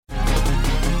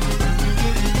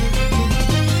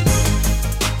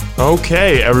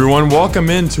Okay, everyone,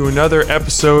 welcome into another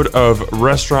episode of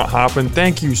Restaurant Hoppin'.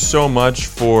 Thank you so much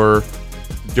for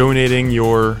donating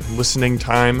your listening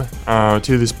time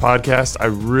to this podcast. I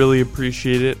really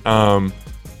appreciate it.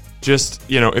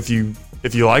 If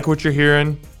you like what you're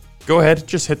hearing, go ahead,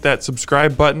 just hit that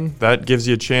subscribe button. That gives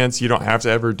you a chance. You don't have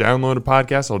to ever download a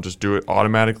podcast. I'll just do it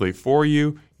automatically for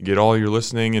you. You get all your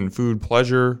listening and food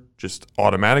pleasure just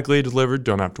automatically delivered.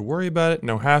 Don't have to worry about it.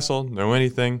 No hassle, no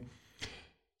anything.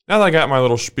 Now that I got my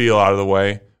little spiel out of the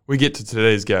way, we get to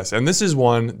today's guest. And this is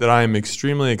one that I am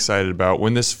extremely excited about.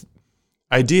 When this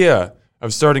idea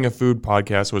of starting a food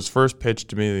podcast was first pitched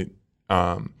to me,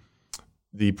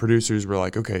 the producers were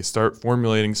like, okay, start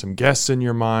formulating some guests in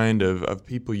your mind of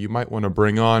people you might want to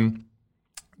bring on.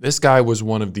 This guy was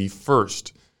one of the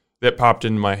first that popped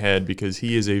into my head because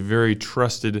he is a very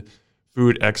trusted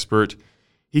food expert.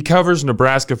 He covers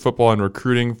Nebraska football and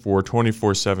recruiting for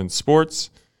 24/7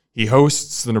 Sports. He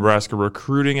hosts the Nebraska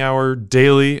Recruiting Hour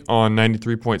daily on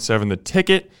 93.7 The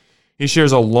Ticket. He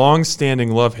shares a long-standing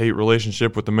love-hate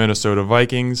relationship with the Minnesota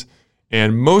Vikings.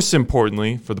 And most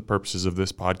importantly, for the purposes of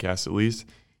this podcast at least,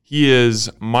 he is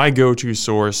my go-to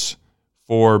source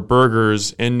for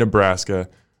burgers in Nebraska.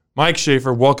 Mike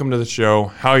Schaefer, welcome to the show.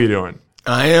 How are you doing?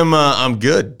 I'm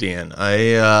good, Dan.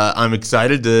 I'm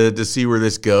excited to see where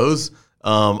this goes.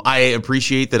 I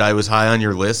appreciate that I was high on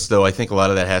your list, though I think a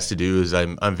lot of that has to do is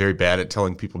I'm very bad at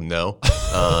telling people no,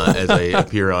 as I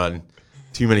appear on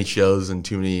too many shows and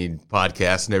too many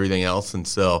podcasts and everything else. And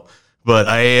so, but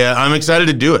I'm excited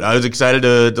to do it. I was excited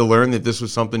to learn that this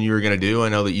was something you were going to do. I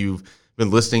know that you've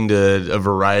been listening to a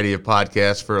variety of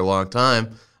podcasts for a long time,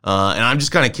 and I'm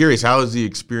just kind of curious, how has the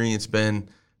experience been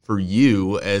for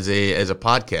you as a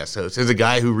podcast host, as a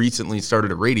guy who recently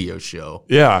started a radio show?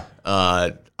 Yeah.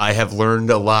 I have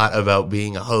learned a lot about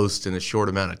being a host in a short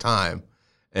amount of time.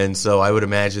 And so I would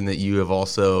imagine that you have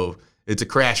also, it's a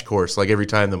crash course, like every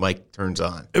time the mic turns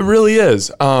on. It really is.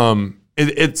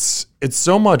 It's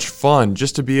so much fun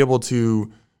just to be able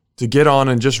to get on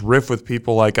and just riff with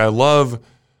people. Like I love,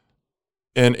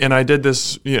 and I did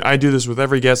this, I do this with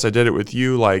every guest. I did it with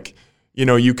you. Like,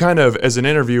 you kind of, as an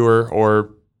interviewer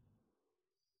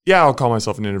I'll call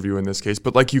myself an interviewer in this case,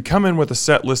 but like you come in with a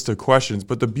set list of questions,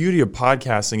 but the beauty of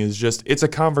podcasting is just, it's a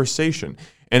conversation,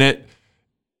 and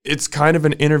it's kind of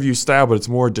an interview style, but it's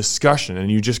more discussion, and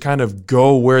you just kind of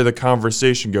go where the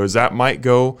conversation goes. That might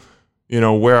go,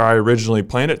 where I originally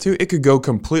planned it to. It could go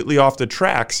completely off the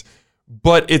tracks,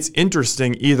 but it's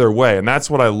interesting either way. And that's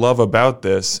what I love about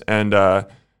this. And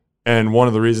one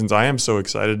of the reasons I am so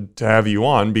excited to have you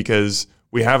on, because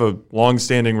we have a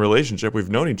long-standing relationship. We've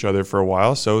known each other for a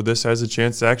while, so this has a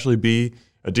chance to actually be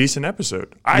a decent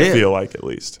episode. I feel like, at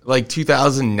least. Like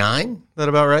 2009? That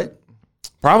about right?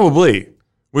 Probably.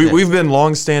 We've been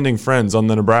long-standing friends on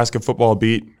the Nebraska football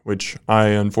beat, which I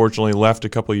unfortunately left a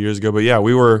couple of years ago. But yeah,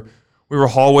 we were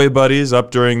hallway buddies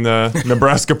up during the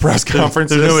Nebraska press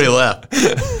conferences. There's nobody left.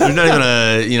 There's not even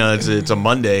it's a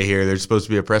Monday here. There's supposed to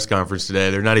be a press conference today.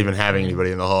 They're not even having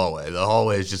anybody in the hallway. The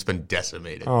hallway has just been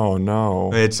decimated. Oh,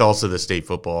 no. It's also the state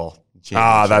football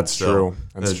championship. That's true.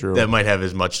 That's true. That might have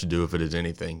as much to do with it as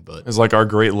anything. But it's like our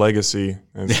great legacy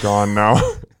is gone now.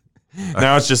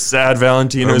 Now it's just sad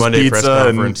Valentino's Monday pizza. Press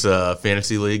conference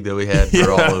fantasy league that we had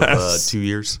for all of 2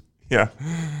 years. Yeah.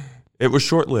 It was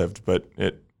short-lived, but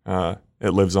it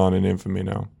lives on in infamy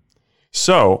now.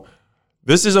 So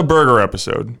this is a burger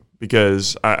episode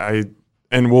because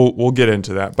we'll get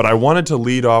into that. But I wanted to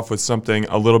lead off with something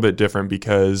a little bit different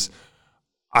because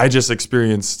I just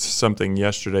experienced something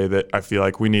yesterday that I feel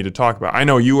like we need to talk about. I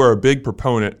know you are a big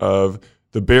proponent of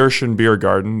the Bearschen Beer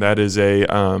Garden. That is a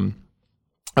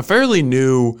fairly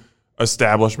new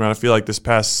establishment. I feel like this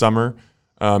past summer,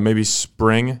 maybe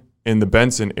spring, in the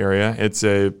Benson area. It's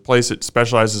a place that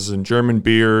specializes in German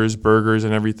beers, burgers,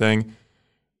 and everything.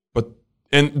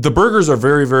 And the burgers are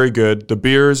very, very good. The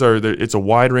beers it's a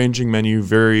wide-ranging menu,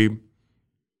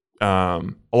 a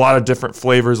lot of different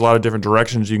flavors, a lot of different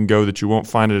directions you can go that you won't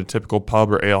find at a typical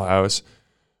pub or ale house.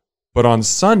 But on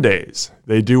Sundays,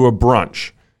 they do a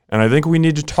brunch. And I think we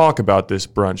need to talk about this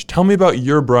brunch. Tell me about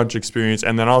your brunch experience,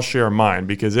 and then I'll share mine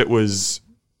because it was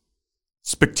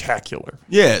spectacular.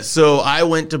 Yeah, so I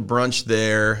went to brunch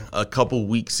there a couple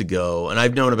weeks ago, and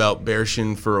I've known about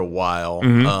Bearschen for a while,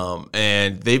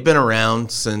 and they've been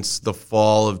around since the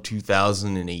fall of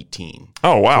 2018.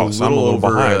 Oh, wow. So I'm a little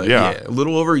behind, a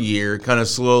little over a year, kind of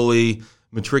slowly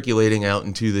matriculating out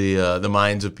into the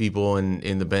minds of people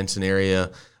in the Benson area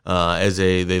as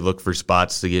they look for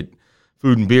spots to get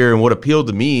food and beer. And what appealed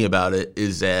to me about it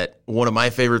is that one of my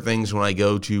favorite things when I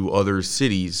go to other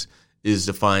cities is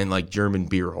to find like German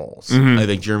beer halls. I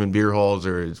think German beer halls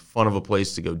are as fun of a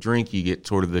place to go drink. You get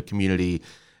sort of the community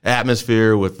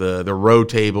atmosphere with the row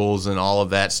tables and all of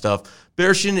that stuff.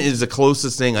 Bearschen is the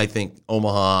closest thing I think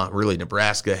Omaha, really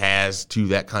Nebraska, has to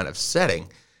that kind of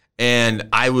setting. And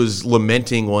I was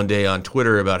lamenting one day on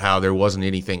Twitter about how there wasn't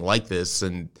anything like this,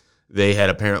 and they had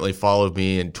apparently followed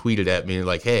me and tweeted at me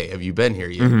like, "Hey, have you been here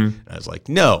yet?" And I was like,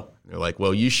 "No." They're like,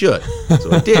 "Well, you should."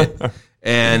 So I did.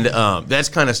 And that's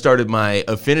kind of started my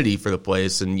affinity for the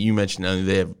place. And you mentioned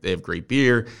they have great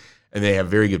beer and they have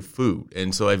very good food.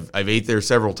 And so I've ate there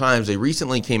several times. They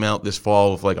recently came out this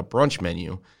fall with like a brunch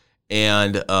menu.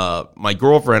 And my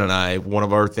girlfriend and I, one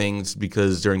of our things,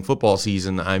 because during football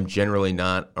season, I'm generally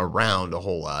not around a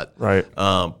whole lot. Right.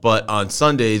 But on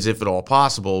Sundays, if at all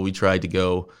possible, we tried to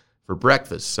go for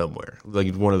breakfast somewhere.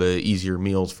 Like one of the easier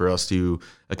meals for us to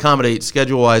accommodate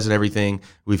schedule-wise and everything.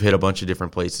 We've hit a bunch of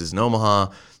different places in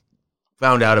Omaha.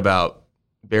 Found out about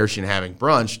Bearschen having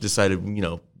brunch, decided,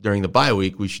 during the bye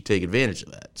week, we should take advantage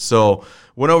of that. So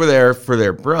went over there for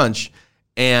their brunch,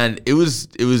 and it was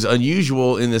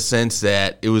unusual in the sense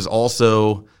that it was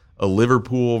also a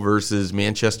Liverpool versus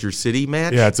Manchester City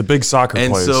match. Yeah, it's a big soccer place.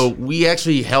 And so we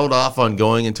actually held off on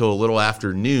going until a little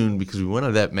after noon because we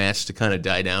wanted that match to kind of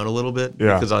die down a little bit.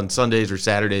 Yeah. Because on Sundays or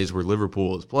Saturdays where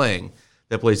Liverpool is playing,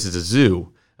 that place is a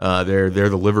zoo. They're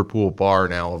the Liverpool bar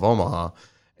now of Omaha.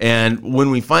 And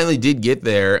when we finally did get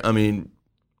there, I mean,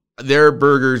 their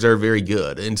burgers are very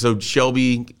good. And so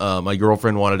Shelby, my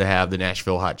girlfriend, wanted to have the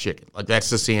Nashville hot chicken. Like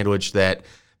that's the sandwich that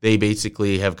they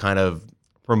basically have kind of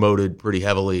promoted pretty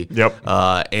heavily. Yep.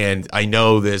 And I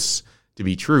know this to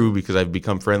be true because I've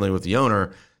become friendly with the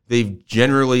owner. They've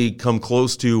generally come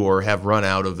close to or have run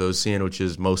out of those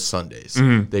sandwiches most Sundays.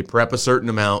 They prep a certain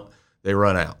amount, they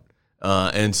run out.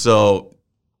 And so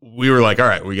we were like, all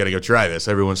right, we got to go try this.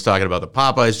 Everyone's talking about the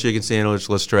Popeyes chicken sandwich.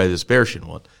 Let's try this Bearschen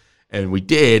one. And we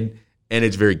did, and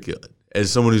it's very good.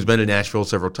 As someone who's been to Nashville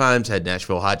several times, had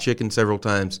Nashville hot chicken several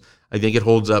times, I think it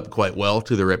holds up quite well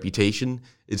to the reputation.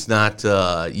 It's not,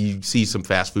 you see some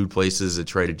fast food places that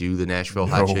try to do the Nashville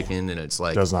hot chicken, and it's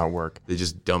like, does not work. They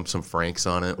just dump some Franks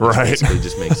on it, which Right. basically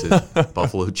just makes it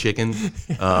buffalo chicken.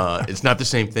 It's not the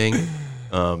same thing.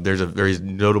 There's a very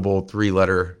notable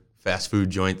 3-letter fast food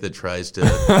joint that tries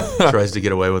to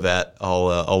get away with that.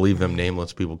 I'll leave them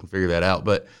nameless. People can figure that out.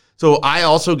 But so I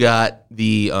also got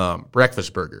the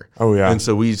breakfast burger. Oh, yeah. And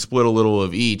so we split a little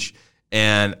of each,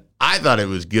 and I thought it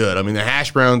was good. I mean, the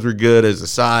hash browns were good as a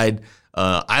side.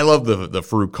 I love the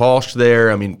Fruit Kolsch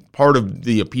there. I mean, part of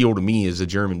the appeal to me is the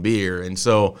German beer, and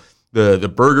so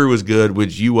the burger was good,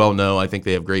 which you well know. I think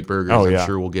they have great burgers. Oh, yeah. I'm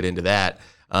sure we'll get into that.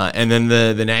 And then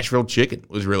the Nashville chicken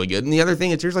was really good. And the other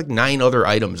thing is there's like 9 other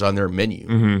items on their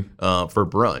menu for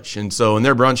brunch. And so, and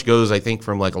their brunch goes, I think,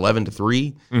 from like 11 to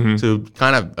 3. So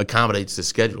kind of accommodates the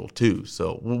schedule too.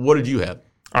 So what did you have?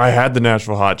 I had the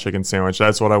Nashville hot chicken sandwich.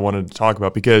 That's what I wanted to talk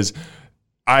about because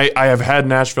I have had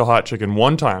Nashville hot chicken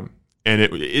one time. And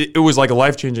it was like a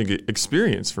life-changing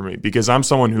experience for me because I'm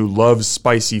someone who loves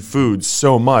spicy food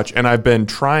so much. And I've been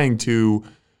trying to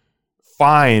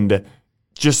find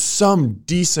just some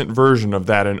decent version of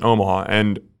that in Omaha.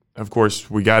 And of course,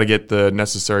 we got to get the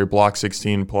necessary Block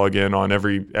 16 plug-in on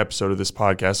every episode of this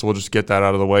podcast. So we'll just get that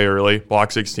out of the way early.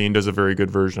 Block 16 does a very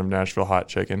good version of Nashville hot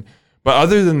chicken. But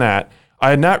other than that, I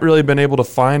had not really been able to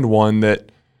find one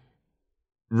that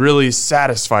really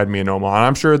satisfied me in Omaha. And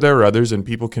I'm sure there are others, and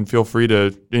people can feel free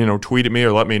to, tweet at me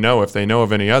or let me know if they know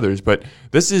of any others. But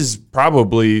this is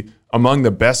probably among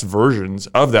the best versions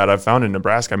of that I've found in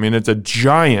Nebraska. I mean, it's a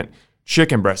giant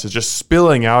chicken breast. It's just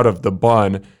spilling out of the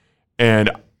bun, and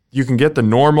you can get the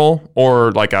normal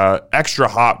or like a extra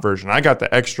hot version. I got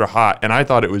the extra hot, and I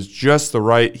thought it was just the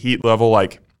right heat level.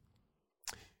 Like,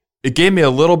 it gave me a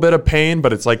little bit of pain,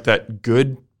 but it's like that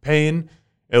good pain,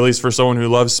 at least for someone who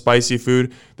loves spicy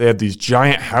food. They have these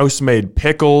giant house-made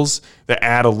pickles that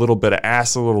add a little bit of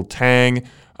acid, a little tang,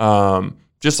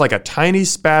 just like a tiny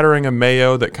spattering of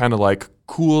mayo that kind of like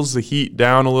cools the heat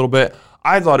down a little bit.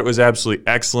 I thought it was absolutely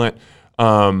excellent.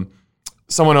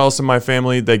 Someone else in my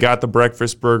family, they got the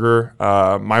breakfast burger.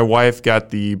 My wife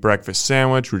got the breakfast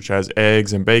sandwich, which has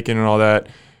eggs and bacon and all that.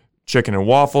 Chicken and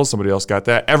waffles, somebody else got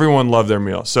that. Everyone loved their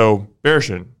meal. So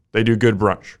Bearschen, they do good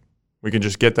brunch. We can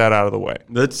just get that out of the way.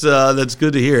 That's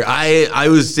good to hear. I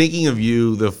was thinking of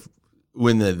you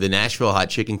when the Nashville hot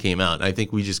chicken came out. I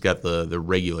think we just got the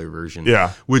regular version.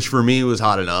 Yeah. Which for me was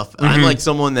hot enough. I'm like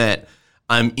someone that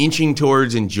I'm inching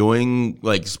towards enjoying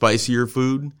like spicier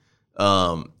food.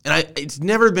 And it's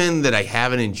never been that I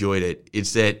haven't enjoyed it.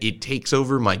 It's that it takes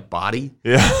over my body.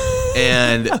 Yeah.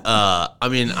 And I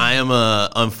mean, I am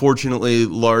a unfortunately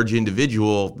large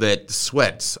individual that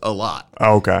sweats a lot.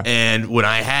 Oh, okay. And when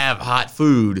I have hot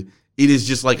food, it is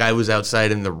just like I was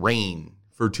outside in the rain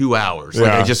for 2 hours.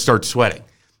 Like I just start sweating.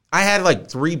 I had like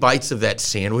 3 bites of that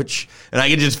sandwich, and I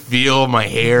could just feel my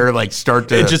hair like start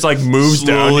to. It just like moves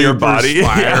down your body,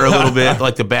 a little bit,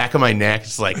 like the back of my neck.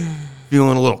 It's like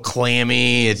feeling a little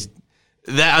clammy. It's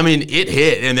that. I mean, it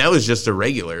hit, and that was just a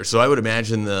regular. So I would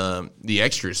imagine the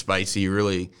extra spicy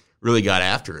really got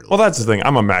after it. Well, that's the thing.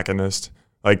 I'm a machinist.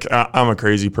 Like I'm a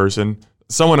crazy person.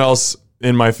 Someone else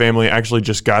in my family actually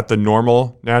just got the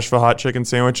normal Nashville hot chicken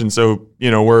sandwich, and so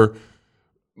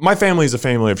my family is a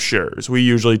family of sharers. We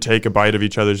usually take a bite of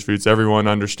each other's food so everyone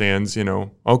understands,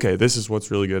 okay, this is what's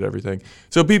really good, everything.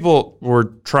 So people were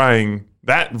trying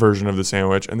that version of the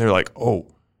sandwich, and they're like, oh,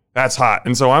 that's hot.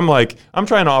 And so I'm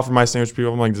trying to offer my sandwich to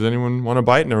people. I'm like, does anyone want a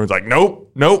bite? And everyone's like, nope,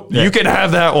 you can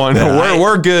have that one.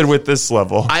 We're good with this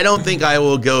level. I don't think I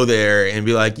will go there and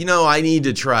be like, I need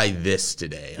to try this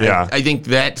today. Yeah. I think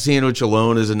that sandwich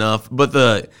alone is enough. But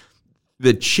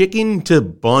the chicken to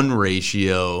bun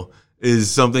ratio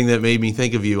is something that made me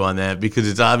think of you on that, because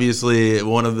it's obviously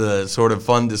one of the sort of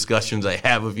fun discussions I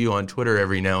have with you on Twitter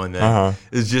every now and then.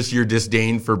 Is just your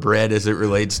disdain for bread as it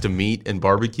relates to meat and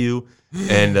barbecue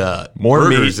and more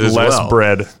meat, less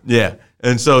bread. Yeah,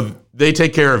 and so they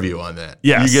take care of you on that.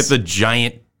 Yes. You get the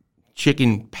giant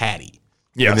chicken patty.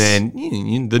 Yes. And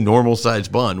then the normal size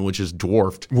bun, which is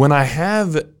dwarfed. When I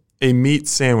have a meat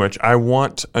sandwich, I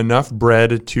want enough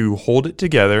bread to hold it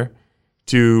together,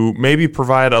 to maybe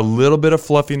provide a little bit of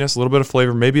fluffiness, a little bit of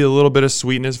flavor, maybe a little bit of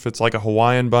sweetness if it's like a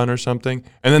Hawaiian bun or something.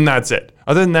 And then that's it.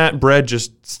 Other than that, bread,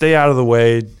 just stay out of the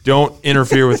way. Don't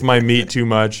interfere with my meat too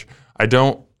much.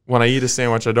 When I eat a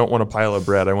sandwich, I don't want a pile of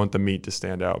bread. I want the meat to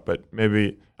stand out. But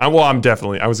maybe, I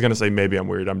was going to say maybe I'm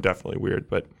weird. I'm definitely weird.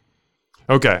 But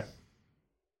okay.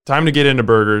 Time to get into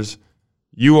burgers.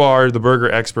 You are the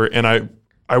burger expert. And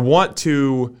I want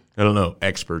to. I don't know.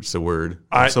 Expert's the word.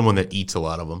 I'm someone that eats a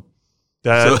lot of them.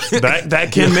 That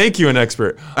can make you an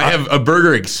expert. I have a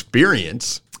burger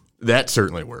experience. That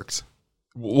certainly works.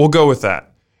 We'll go with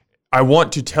that. I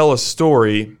want to tell a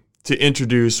story to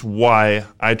introduce why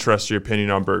I trust your opinion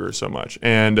on burgers so much.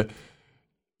 And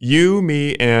you,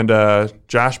 me, and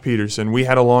Josh Peterson, we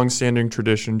had a long-standing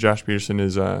tradition. Josh Peterson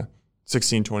is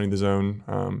 1620 The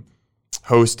Zone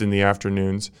host in the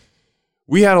afternoons.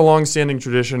 We had a long-standing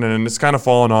tradition, and it's kind of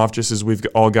fallen off just as we've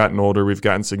all gotten older. We've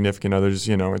gotten significant others.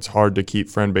 It's hard to keep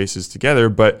friend bases together,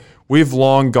 but we've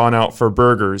long gone out for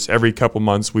burgers. Every couple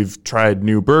months, we've tried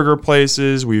new burger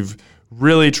places. We've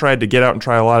really tried to get out and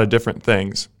try a lot of different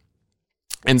things.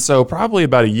 And so probably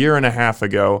about a year and a half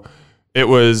ago,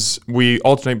 we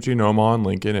alternate between Omaha and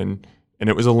Lincoln, and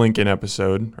it was a Lincoln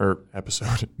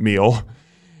meal.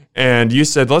 And you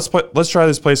said, let's try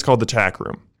this place called the Tack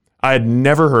Room. I had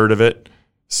never heard of it.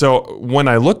 So when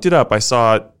I looked it up, I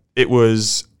saw it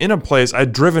was in a place,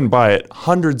 I'd driven by it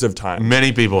hundreds of times.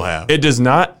 Many people have. It does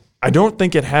not, I don't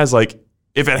think it has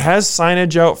if it has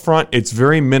signage out front, it's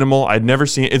very minimal. I'd never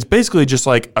seen it. It's basically just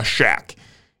like a shack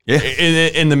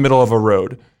in the middle of a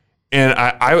road. And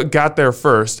I got there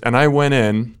first, and I went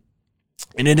in,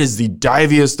 and it is the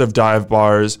diviest of dive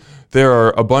bars. There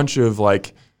are a bunch of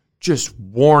just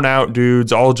worn out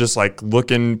dudes, all just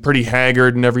looking pretty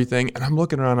haggard and everything. And I'm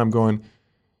looking around, I'm going,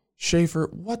 Schaefer,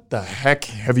 what the heck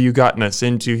have you gotten us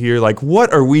into here?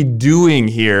 What are we doing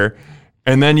here?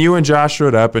 And then you and Josh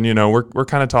showed up, and we're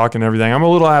kind of talking and everything. I'm a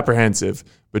little apprehensive,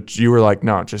 but you were like,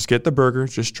 no, just get the burger,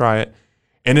 just try it.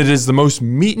 And it is the most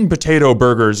meat and potato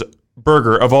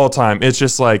burger of all time. It's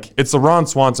just it's the Ron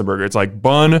Swanson burger. It's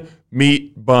bun,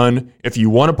 meat, bun. If you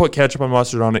want to put ketchup and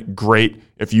mustard on it, great.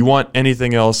 If you want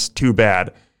anything else, too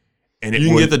bad. And you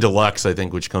can get the deluxe, I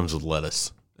think, which comes with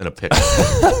lettuce and a pickle.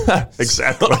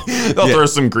 Exactly. They'll throw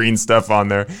some green stuff on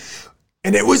there.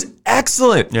 And it was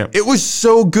excellent. Yeah. It was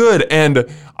so good.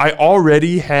 And I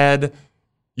already had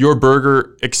your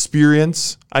burger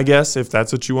experience, I guess, if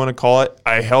that's what you want to call it.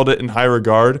 I held it in high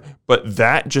regard, but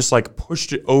that just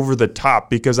pushed it over the top,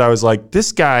 because I was like,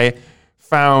 this guy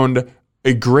found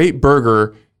a great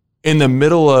burger in the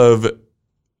middle of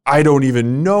I don't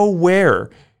even know where,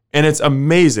 and it's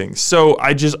amazing. So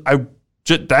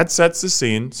that sets the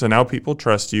scene. So now people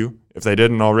trust you if they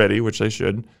didn't already, which they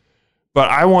should. But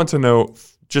I want to know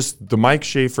just the Mike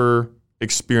Schaefer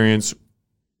experience.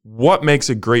 What makes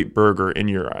a great burger in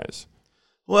your eyes?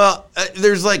 Well,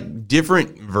 there's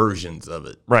different versions of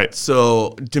it. Right.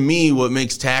 So to me, what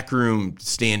makes Tack Room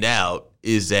stand out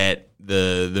is that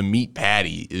the meat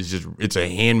patty is it's a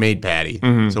handmade patty.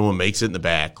 Mm-hmm. Someone makes it in the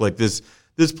back.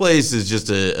 this place is just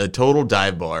a total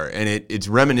dive bar, and it's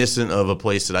reminiscent of a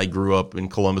place that I grew up in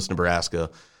Columbus, Nebraska,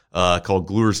 called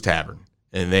Gluer's Tavern,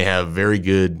 and they have very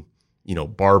good,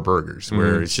 bar burgers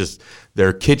where it's just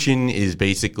their kitchen is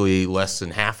basically less than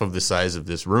half of the size of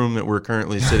this room that we're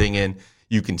currently sitting in.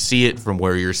 You can see it from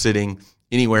where you're sitting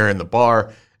anywhere in the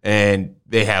bar, and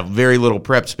they have very little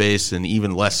prep space and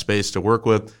even less space to work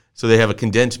with. So they have a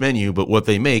condensed menu, but what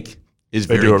they make is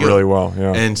very good. They do it really well,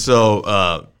 yeah. And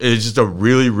so it's just a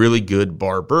really, really good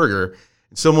bar burger.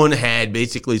 Someone had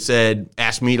basically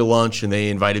asked me to lunch, and they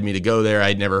invited me to go there.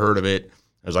 I'd never heard of it.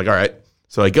 I was like, all right.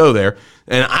 So I go there,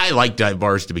 and I like dive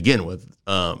bars to begin with.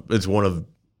 It's one of,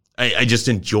 I just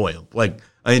enjoy them. Like,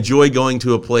 I enjoy going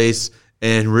to a place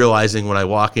and realizing when I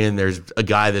walk in, there's a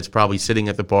guy that's probably sitting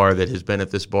at the bar that has been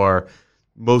at this bar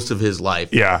most of his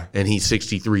life. Yeah. And he's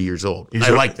 63 years old. I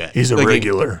like that. He's a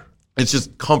regular. It's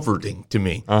just comforting to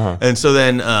me. Uh-huh. And so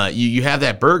then you have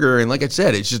that burger, and like I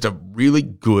said, it's just a really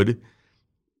good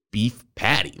beef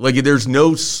patty. Like, there's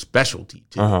no specialty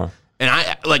to it.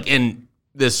 And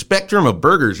the spectrum of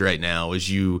burgers right now is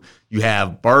you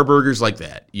have bar burgers like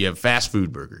that. You have fast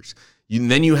food burgers.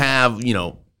 Then you have,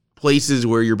 places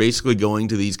where you're basically going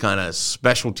to these kind of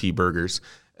specialty burgers.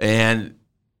 And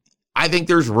I think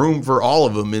there's room for all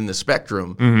of them in the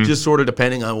spectrum, just sort of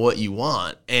depending on what you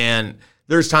want. And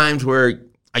there's times where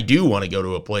I do want to go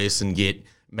to a place and get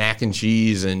mac and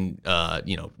cheese and,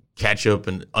 ketchup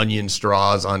and onion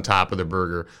straws on top of the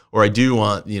burger. Or I do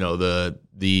want,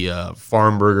 the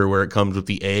farm burger where it comes with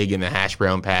the egg and the hash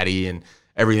brown patty and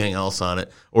everything else on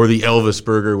it. Or the Elvis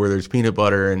burger where there's peanut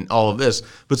butter and all of this.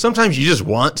 But sometimes you just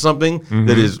want something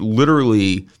that is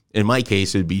literally, in my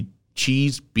case, it'd be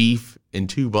cheese, beef, and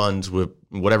 2 buns with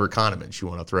whatever condiments you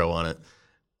want to throw on it.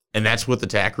 And that's what the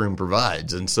Tack Room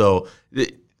provides. And so,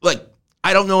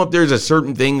 I don't know if there's a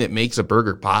certain thing that makes a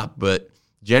burger pop, but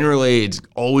generally it's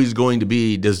always going to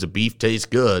be, does the beef taste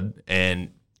good?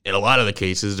 And in a lot of the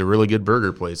cases, the really good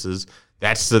burger places,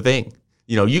 that's the thing.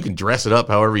 You can dress it up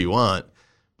however you want,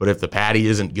 but if the patty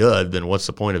isn't good, then what's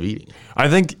the point of eating it? I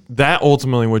think that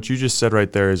ultimately what you just said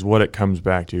right there is what it comes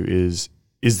back to is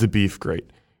the beef great?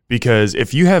 Because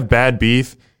if you have bad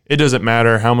beef, it doesn't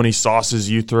matter how many sauces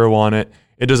you throw on it.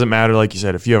 It doesn't matter, like you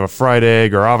said, if you have a fried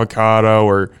egg or avocado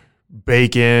or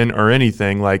bacon or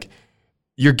anything, like,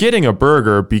 you're getting a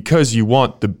burger because you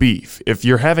want the beef. If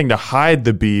you're having to hide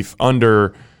the beef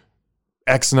under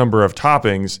X number of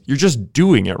toppings, you're just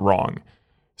doing it wrong.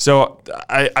 So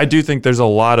I do think there's a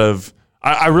lot of,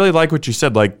 I really like what you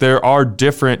said, like, there are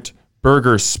different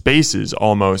burger spaces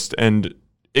almost, and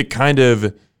it kind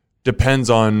of depends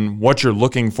on what you're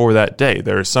looking for that day.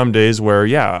 There are some days where,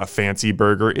 a fancy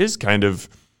burger is kind of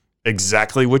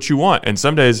exactly what you want. And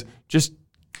some days, just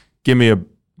give me a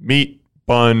meat,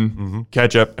 bun,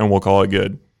 ketchup, and we'll call it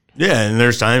good. Yeah, and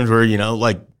there's times where,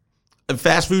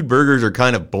 fast food burgers are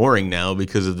kind of boring now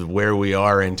because of where we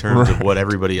are in terms of what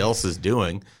everybody else is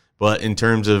doing. But in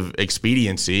terms of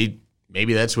expediency,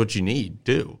 maybe that's what you need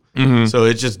too. So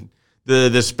it's just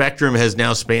the spectrum has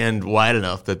now spanned wide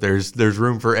enough that there's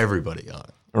room for everybody on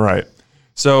it. Right.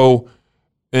 So,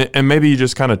 and maybe you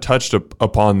just kind of touched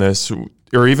upon this,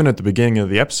 or even at the beginning of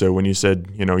the episode when you said,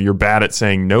 you're bad at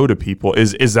saying no to people.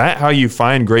 Is that how you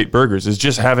find great burgers? Is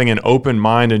just having an open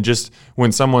mind, and just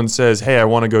when someone says, hey, I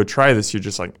want to go try this, you're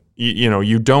just like,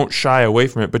 you don't shy away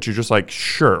from it, but you're just like,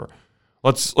 sure,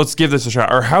 let's give this a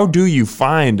shot. Or how do you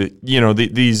find,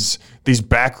 these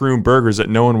backroom burgers that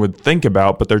no one would think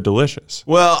about, but they're delicious?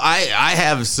 Well, I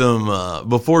have some,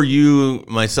 before you,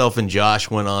 myself, and Josh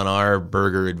went on our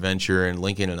burger adventure in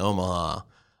Lincoln and Omaha,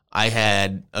 I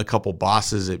had a couple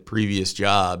bosses at previous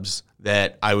jobs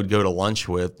that I would go to lunch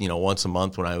with, once a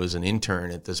month when I was an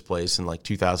intern at this place in like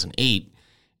 2008.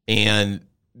 And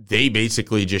they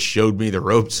basically just showed me the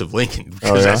ropes of Lincoln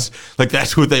because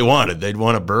that's what they wanted. They'd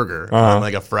want a burger on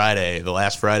like a Friday, the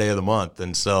last Friday of the month.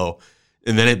 And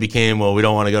then it became, well, we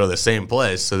don't want to go to the same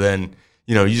place. So then,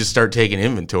 you just start taking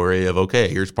inventory of, okay,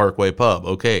 here's Parkway Pub.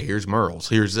 Okay, here's Merle's.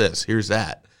 Here's this, here's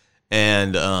that.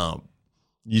 And,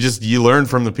 you learn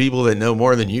from the people that know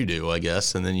more than you do, I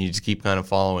guess, and then you just keep kind of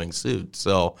following suit.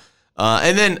 So,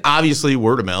 and then obviously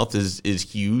word of mouth is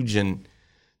huge, and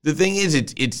the thing is,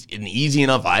 it's an easy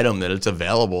enough item that it's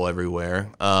available everywhere.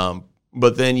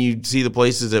 But then you see the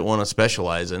places that want to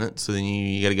specialize in it, so then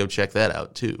you got to go check that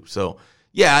out too. So,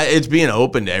 yeah, it's being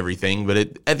open to everything, but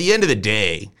at the end of the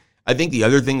day, I think the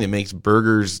other thing that makes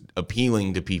burgers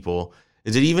appealing to people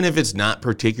is that even if it's not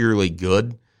particularly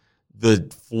good,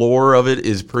 the floor of it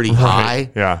is pretty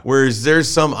high. Yeah. Whereas there's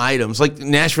some items, like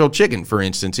Nashville chicken, for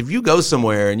instance. If you go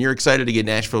somewhere and you're excited to get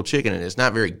Nashville chicken and it's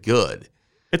not very good,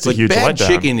 It's a huge bad letdown.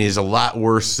 chicken is a lot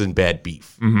worse than bad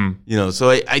beef. So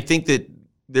I think that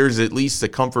there's at least a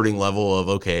comforting level of,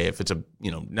 okay, if it's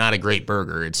not a great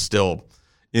burger, it's still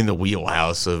in the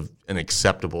wheelhouse of an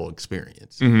acceptable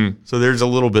experience. So there's a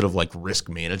little bit of like risk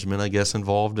management, I guess,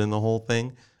 involved in the whole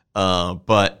thing.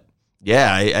 But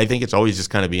yeah, I think it's always just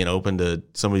kind of being open to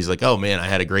somebody's like, oh man, I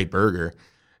had a great burger.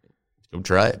 Go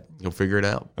try it. Go figure it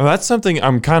out. Well, that's something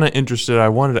I'm kind of interested. I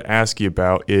wanted to ask you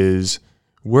about is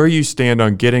where you stand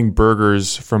on getting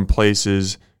burgers from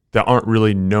places that aren't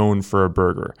really known for a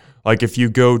burger. Like if you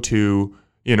go to,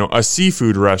 a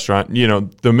seafood restaurant,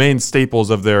 the main staples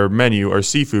of their menu are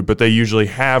seafood, but they usually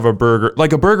have a burger.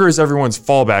 Like a burger is everyone's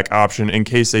fallback option in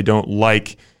case they don't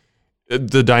like,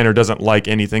 the diner doesn't like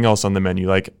anything else on the menu.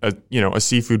 Like a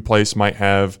seafood place might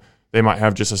have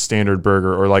just a standard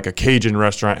burger, or like a Cajun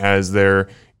restaurant has their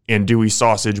andouille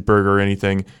sausage burger or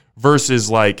anything, versus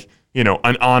like,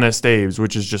 an Honest Abe's,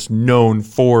 which is just known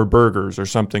for burgers or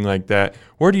something like that.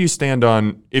 Where do you stand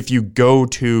on, if you go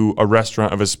to a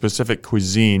restaurant of a specific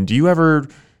cuisine, do you ever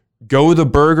go the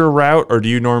burger route, or do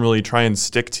you normally try and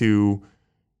stick to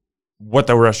what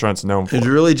the restaurant's known for? It's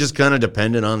really just kind of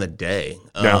dependent on the day,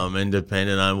 Yeah. and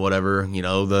dependent on whatever,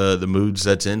 the mood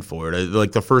sets in for it.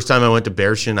 Like the first time I went to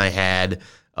Bershin, I had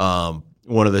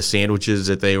one of the sandwiches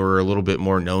that they were a little bit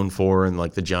more known for, and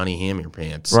like the Johnny Ham Your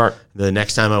Pants. Right. The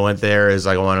next time I went there is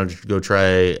like, I wanted to go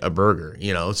try a burger,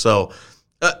 So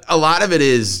a lot of it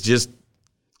is just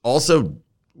also,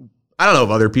 I don't know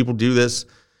if other people do this.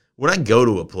 When I go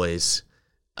to a place,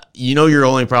 you're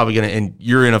only probably going to, and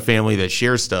you're in a family that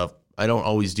shares stuff. I don't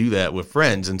always do that with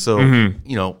friends. And so,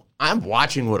 I'm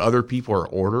watching what other people are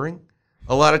ordering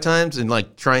a lot of times, and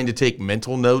like trying to take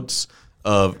mental notes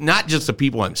of not just the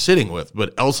people I'm sitting with,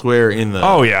 but elsewhere in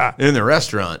the in the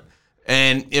restaurant.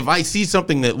 And if I see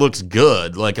something that looks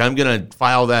good, like I'm going to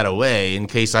file that away in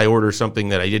case I order something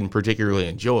that I didn't particularly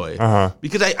enjoy.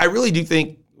 Because I really do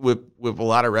think with a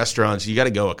lot of restaurants, you got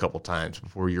to go a couple times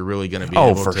before you're really going to be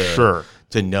able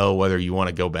to know whether you want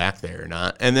to go back there or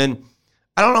not. And then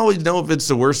I don't always know if it's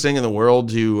the worst thing in the world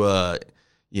to,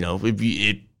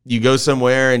 if you go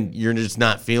somewhere and you're just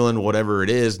not feeling whatever it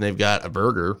is and they've got a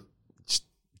burger, just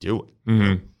do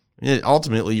it.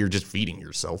 Ultimately, you're just feeding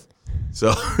yourself.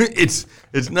 So it's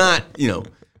not, we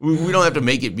don't have to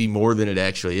make it be more than it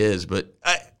actually is. But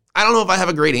I don't know if I have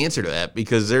a great answer to that,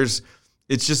 because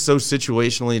it's just so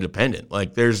situationally dependent.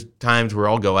 Like there's times where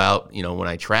I'll go out, when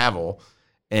I travel,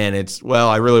 and it's, well,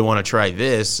 I really want to try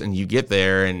this, and you get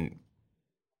there and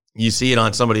you see it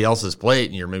on somebody else's plate,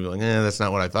 and you're maybe like, that's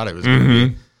not what I thought it was going to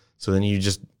be. So then you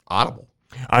just audible.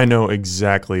 I know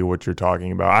exactly what you're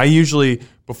talking about. I usually,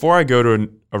 before I go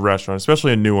to a restaurant,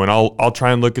 especially a new one, I'll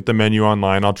try and look at the menu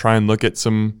online. I'll try and look at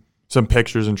some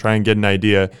pictures and try and get an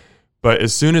idea. But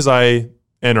as soon as I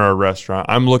enter a restaurant,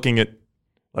 I'm looking at,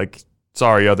 like,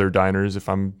 sorry, other diners, if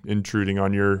I'm intruding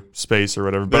on your space or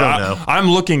whatever. But I'm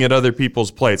looking at other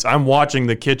people's plates. I'm watching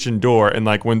the kitchen door, and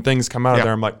like when things come out of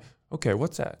there, I'm like, okay,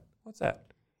 what's that?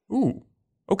 Ooh,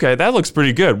 okay, that looks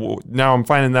pretty good. Well, now I'm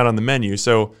finding that on the menu.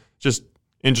 So just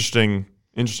interesting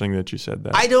that you said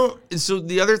that. So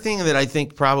the other thing that I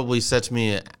think probably sets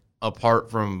me apart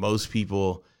from most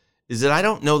people is that I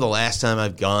don't know the last time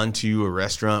I've gone to a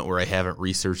restaurant where I haven't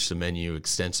researched the menu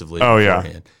extensively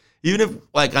beforehand. Even if,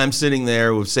 like, I'm sitting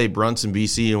there with, say, Brunson,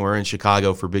 BC, and we're in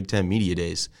Chicago for Big Ten Media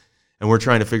Days, and we're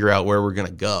trying to figure out where we're going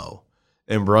to go,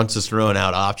 and Brunson's throwing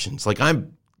out options. Like,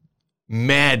 I'm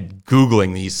mad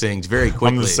Googling these things very quickly.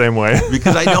 I'm the same way.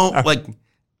 Because I don't, like,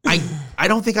 I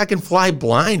don't think I can fly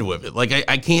blind with it. Like,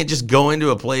 I can't just go into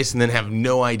a place and then have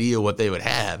no idea what they would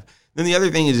have. Then the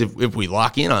other thing is, if we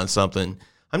lock in on something,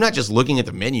 I'm not just looking at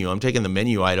the menu. I'm taking the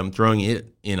menu item, throwing it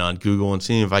in on Google, and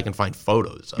seeing if I can find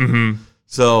photos of it.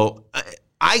 So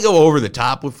I go over the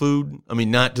top with food. I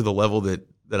mean, not to the level that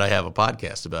I have a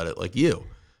podcast about it like you.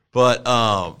 But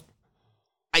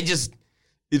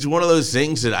it's one of those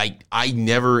things that I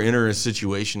never enter a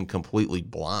situation completely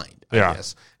blind, I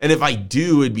guess. And if I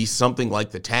do, it'd be something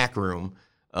like the Tack Room,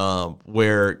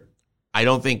 where I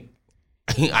don't think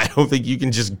you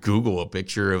can just Google a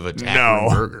picture of a Tack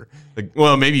Room burger. Like,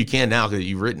 well, maybe you can now because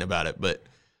you've written about it, but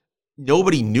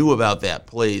nobody knew about that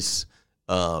place,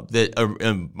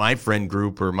 that my friend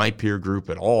group or my peer group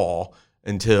at all,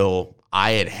 until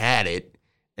I had it,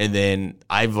 and then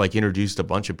I've like introduced a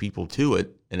bunch of people to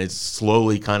it, and it's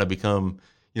slowly kind of become,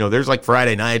 there's like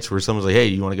Friday nights where someone's like, hey,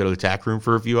 you want to go to the Tack Room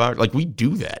for a few hours? Like, we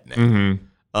do that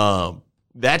now.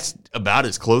 That's about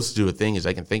as close to a thing as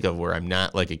I can think of where I'm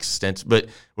not like extensive. But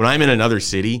when I'm in another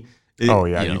city, you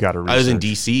got to research. I was in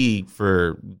DC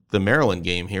for the Maryland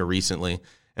game here recently,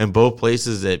 and both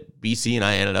places that BC and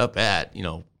I ended up at,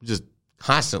 just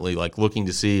constantly like looking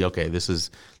to see, okay, it says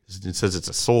it's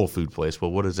a soul food place.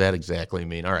 Well, what does that exactly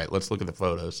mean? All right, let's look at the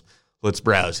photos. Let's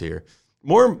browse here.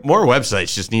 More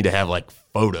websites just need to have like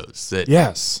photos that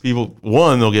people,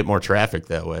 one, they'll get more traffic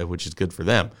that way, which is good for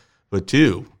them. But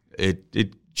two,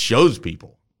 it shows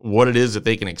people what it is that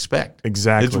they can expect.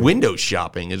 Exactly. It's window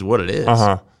shopping is what it is.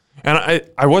 And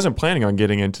I wasn't planning on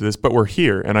getting into this, but we're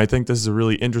here. And I think this is a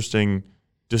really interesting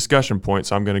discussion point,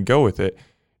 so I'm going to go with it,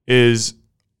 is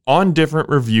on different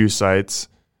review sites,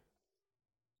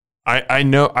 I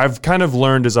know I've kind of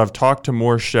learned as I've talked to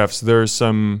more chefs, there's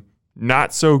some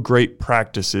not so great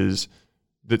practices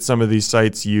that some of these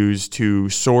sites use to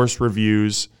source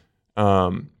reviews.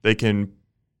 They can,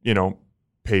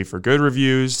 pay for good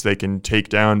reviews. They can take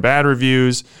down bad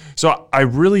reviews. So I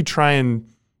really try and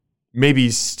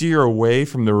maybe steer away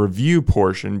from the review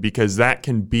portion because that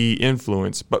can be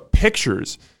influenced, but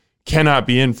pictures cannot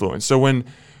be influenced. So when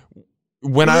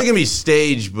they can be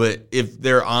staged, but if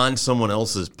they're on someone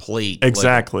else's plate,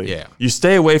 exactly, you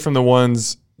stay away from the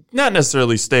ones, not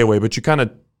necessarily stay away, but you kind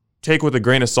of take with a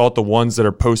grain of salt the ones that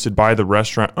are posted by the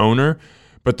restaurant owner.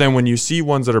 But then when you see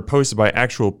ones that are posted by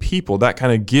actual people, that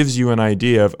kind of gives you an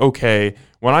idea of, okay,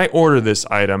 when I order this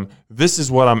item, this is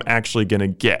what I'm actually going to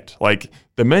get. Like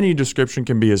the menu description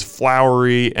can be as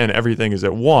flowery and everything is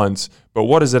at once, but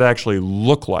what does it actually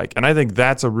look like? And I think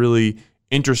that's a really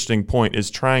interesting point, is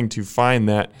trying to find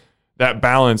that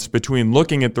balance between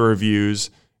looking at the reviews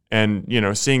and,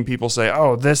 seeing people say,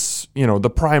 oh, this,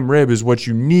 the prime rib is what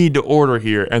you need to order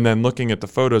here. And then looking at the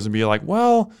photos and be like,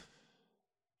 well,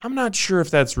 I'm not sure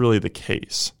if that's really the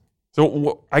case.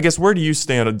 So I guess where do you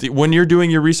stand? When you're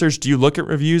doing your research, do you look at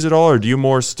reviews at all, or do you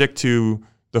more stick to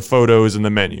the photos and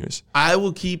the menus? I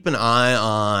will keep an eye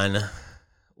on,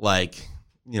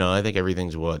 I think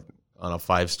everything's on a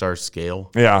 5-star scale.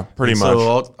 Yeah, pretty much.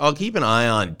 So I'll keep an eye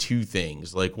on two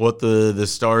things, like what the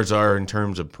stars are in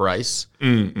terms of price.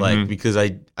 Because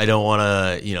I don't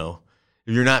want to,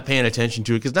 if you're not paying attention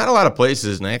to it, because not a lot of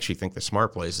places, and I actually think the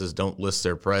smart places, don't list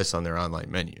their price on their online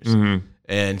menus.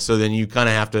 And so then you kind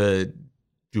of have to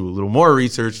do a little more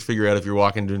research to figure out if you're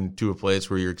walking into a place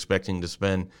where you're expecting to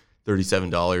spend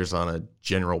 $37 on a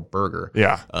general burger.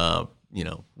 Yeah.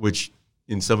 Which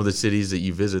in some of the cities that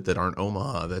you visit that aren't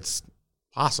Omaha, that's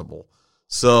possible.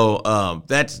 So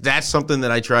that's something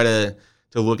that I try to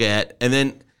look at. And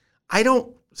then I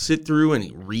don't sit through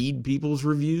and read people's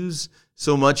reviews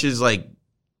so much as like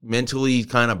mentally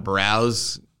kind of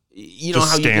browse. You know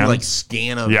how you can like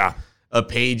scan a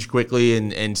page quickly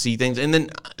and see things. And then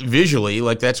visually,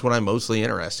 like that's what I'm mostly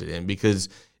interested in, because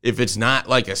if it's not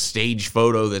like a stage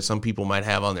photo that some people might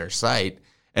have on their site,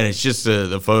 and it's just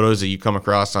the photos that you come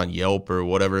across on Yelp or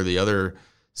whatever the other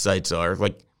sites are,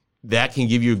 like that can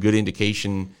give you a good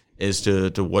indication as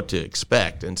to what to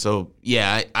expect. And so,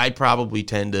 yeah, I probably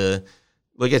tend to,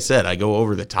 like I said, I go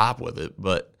over the top with it.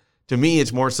 But to me,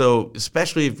 it's more so,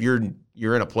 especially if you're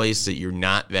in a place that you're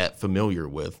not that familiar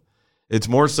with, it's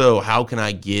more so how can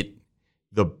I get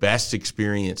the best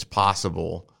experience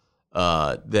possible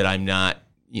that I'm not,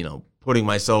 putting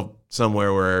myself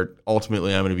somewhere where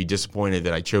ultimately I'm going to be disappointed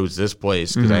that I chose this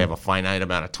place because I have a finite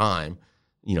amount of time.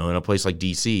 In a place like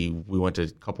DC, we went to a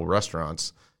couple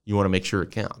restaurants. You want to make sure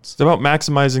it counts. It's about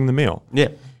maximizing the meal. Yeah.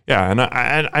 Yeah, and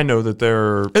I know that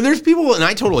there's people, and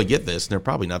I totally get this, and they're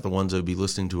probably not the ones that would be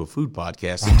listening to a food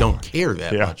podcast that don't care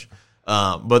that much.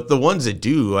 But the ones that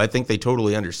do, I think they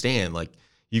totally understand. Like,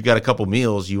 you've got a couple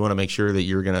meals, you want to make sure that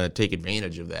you're going to take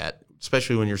advantage of that,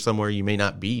 especially when you're somewhere you may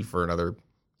not be for another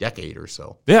decade or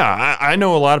so. Yeah, I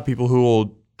know a lot of people who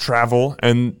will travel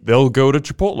and they'll go to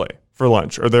Chipotle for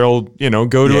lunch, or they'll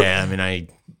go to. Yeah, I mean,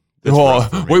 we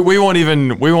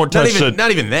won't touch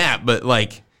not even that, but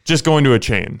like just going to a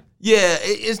chain. Yeah,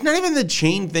 it's not even the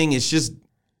chain thing. It's just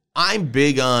I'm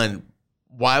big on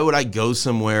why would I go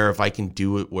somewhere if I can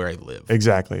do it where I live?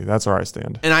 Exactly, that's where I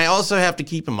stand. And I also have to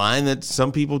keep in mind that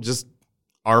some people just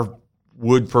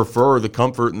would prefer the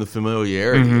comfort and the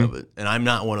familiarity of it, and I'm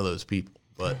not one of those people.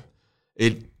 But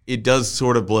it does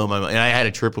sort of blow my mind. And I had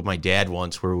a trip with my dad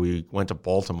once where we went to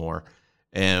Baltimore,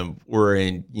 and we're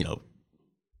in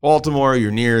Baltimore. You're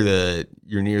near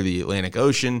the Atlantic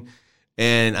Ocean,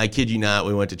 and I kid you not,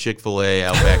 we went to Chick-fil-A,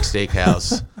 Outback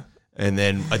Steakhouse, and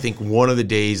then I think one of the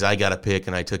days I got a pick,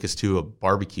 and I took us to a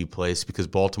barbecue place because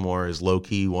Baltimore is low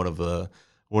key one of the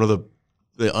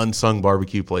unsung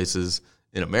barbecue places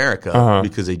in America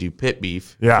because they do pit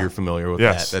beef. Yeah. If you're familiar with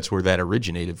that, that's where that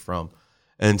originated from.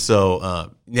 And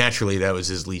so naturally, that was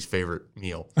his least favorite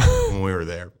meal when we were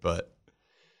there. But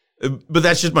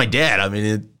that's just my dad. I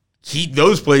mean,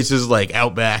 those places like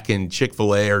Outback and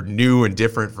Chick-fil-A are new and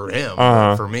different for him.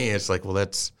 For me, it's like, well,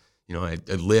 that's I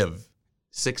live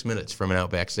 6 minutes from an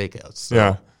Outback Steakhouse. So,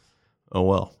 Yeah. oh,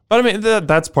 well. But I mean,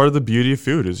 that's part of the beauty of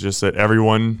food is just that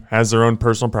everyone has their own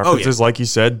personal preferences. Like you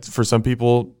said, for some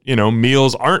people,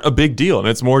 meals aren't a big deal. And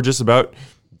it's more just about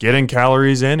getting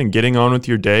calories in and getting on with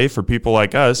your day. For people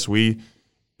like us, we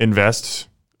invest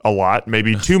a lot,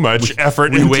 maybe too much effort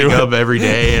into it. We wake up every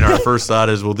day and our first thought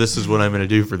is, well, this is what I'm going to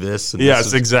do for this. And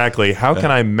yes, exactly. How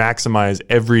can I maximize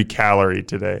every calorie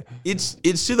today? It's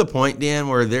to the point, Dan,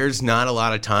 where there's not a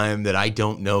lot of time that I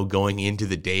don't know going into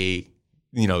the day,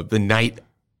 the night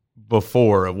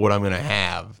before of what I'm going to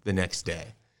have the next day.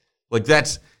 Like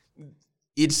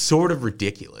it's sort of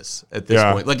ridiculous at this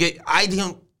point. Like I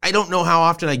don't know how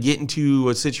often I get into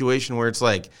a situation where it's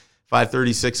like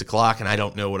 5:30, 6 o'clock, and I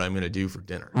don't know what I'm going to do for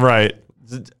dinner. Right.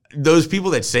 Those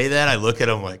people that say that, I look at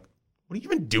them like, what have you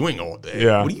been doing all day?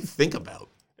 Yeah. What do you think about?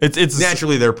 It's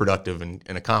naturally they're productive and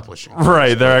accomplishing.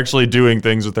 Right. They're actually doing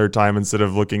things with their time instead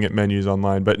of looking at menus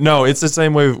online. But no, it's the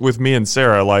same way with me and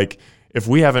Sarah. Like, if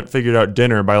we haven't figured out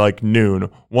dinner by like noon,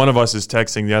 one of us is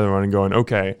texting the other one and going,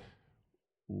 okay,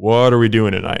 what are we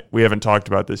doing tonight? We haven't talked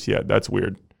about this yet. That's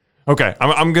weird. Okay,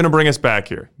 I'm going to bring us back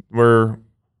here.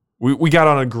 We got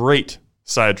on a great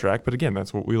sidetrack, but again,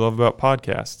 that's what we love about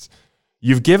podcasts.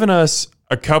 You've given us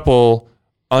a couple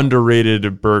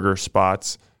underrated burger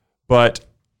spots, but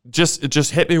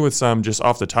just hit me with some just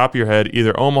off the top of your head,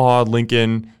 either Omaha,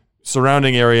 Lincoln,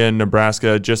 surrounding area in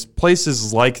Nebraska, just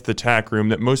places like the Tack Room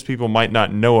that most people might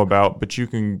not know about, but you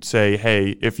can say,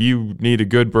 hey, if you need a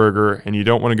good burger and you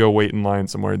don't want to go wait in line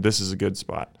somewhere, this is a good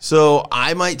spot. So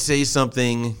I might say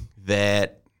something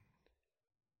that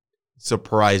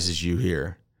surprises you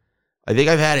here. I think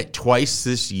I've had it twice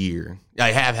this year.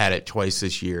 I have had it twice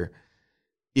this year.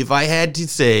 If I had to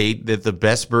say that the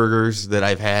best burgers that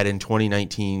I've had in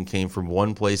 2019 came from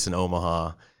one place in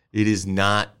Omaha, it is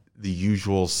not the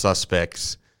usual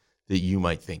suspects that you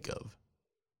might think of.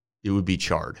 It would be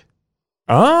Chard.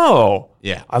 Oh.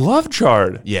 Yeah. I love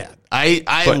Chard. Yeah.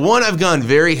 I've gone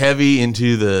very heavy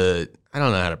into I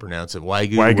don't know how to pronounce it.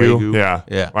 Wagyu. Yeah.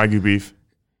 Yeah. Wagyu beef.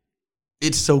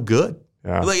 It's so good.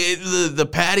 Yeah. Like the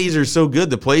patties are so good.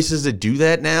 The places that do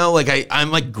that now, like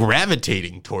I'm like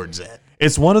gravitating towards that.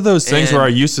 It's one of those things where I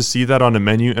used to see that on a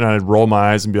menu and I'd roll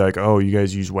my eyes and be like, oh, you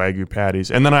guys use Wagyu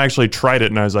patties. And then I actually tried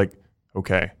it and I was like,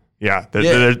 okay,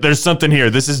 there's something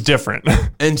here. This is different.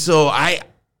 And so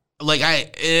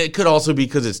it could also be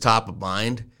because it's top of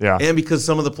mind. Yeah. And because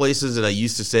some of the places that I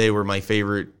used to say were my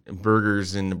favorite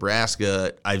burgers in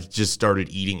Nebraska, I've just started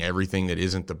eating everything that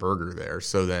isn't the burger there.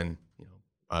 So then,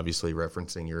 obviously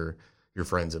referencing your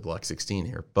friends at Block 16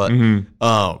 here. But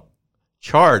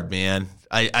Chard, man,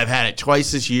 I've had it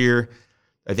twice this year.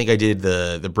 I think I did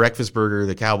the breakfast burger,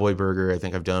 the cowboy burger. I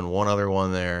think I've done one other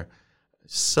one there.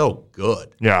 So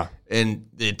good. Yeah. And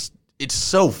it's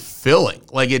so filling.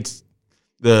 Like it's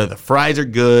the fries are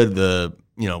good,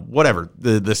 whatever.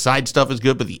 The side stuff is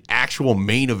good, but the actual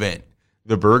main event,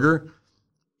 the burger,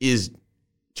 is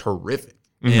terrific.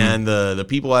 Mm-hmm. And the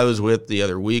people I was with the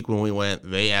other week when we went,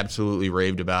 they absolutely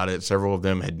raved about it. Several of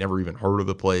them had never even heard of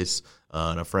the place.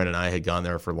 And a friend and I had gone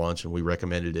there for lunch, and we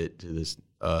recommended it to this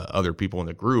other people in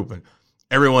the group. And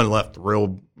everyone left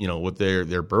thrilled, with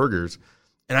their burgers.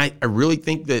 And I really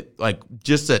think that, like,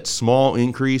 just that small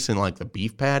increase in, like, the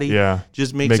beef patty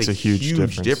just makes a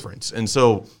huge difference. And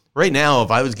so right now, if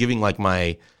I was giving, like,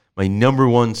 my number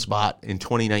one spot in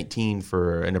 2019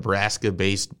 for a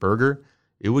Nebraska-based burger,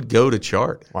 it would go to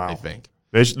Chard, I think.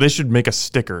 They should make a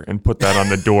sticker and put that on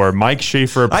the door. Mike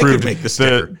Schaefer approved I could make the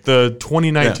sticker. The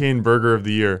 2019 Burger of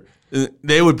the Year.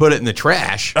 They would put it in the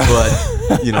trash, but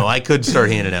I could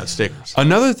start handing out stickers.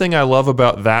 Another thing I love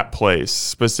about that place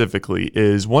specifically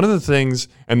is one of the things,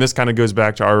 and this kind of goes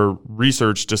back to our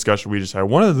research discussion we just had,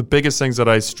 one of the biggest things that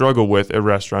I struggle with at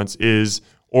restaurants is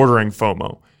ordering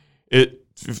FOMO.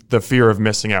 The fear of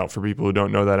missing out, for people who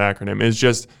don't know that acronym, is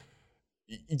just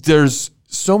there's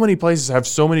so many places have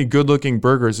so many good-looking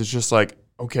burgers. It's just like,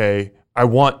 okay, I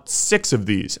want 6 of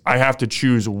these. I have to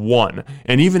choose one.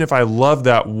 And even if I love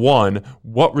that one,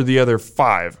 what were the other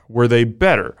 5? Were they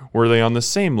better? Were they on the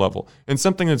same level? And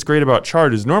something that's great about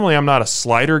Chard is normally I'm not a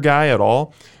slider guy at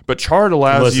all, but Chard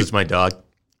allows Unless you... it's my dog.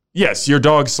 Yes, your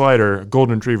dog Slider,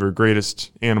 golden retriever,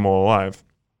 greatest animal alive.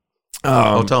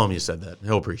 I'll tell him you said that.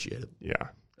 He'll appreciate it. Yeah.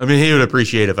 I mean, he would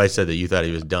appreciate it if I said that you thought he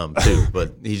was dumb, too,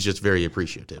 but he's just very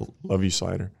appreciative. Love you,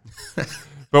 Slider.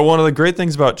 But one of the great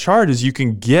things about Chard is you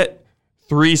can get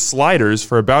 3 sliders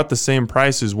for about the same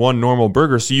price as one normal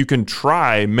burger, so you can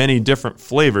try many different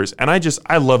flavors. And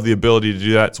I love the ability to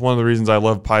do that. It's one of the reasons I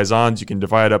love Paisans. You can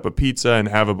divide up a pizza and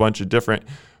have a bunch of different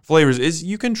flavors. Is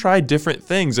you can try different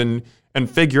things and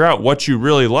figure out what you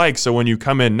really like, so when you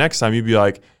come in next time, you'd be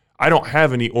like, I don't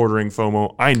have any ordering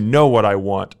FOMO. I know what I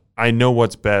want. I know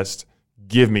what's best.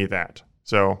 Give me that.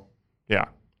 So, yeah.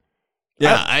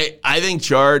 Yeah, I think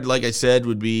Chard, like I said,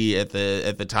 would be at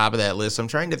the top of that list. I'm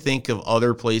trying to think of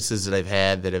other places that I've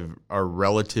had that are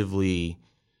relatively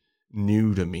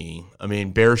new to me. I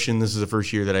mean, Bearshin, this is the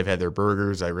first year that I've had their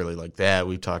burgers. I really like that.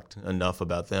 We've talked enough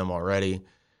about them already.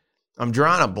 I'm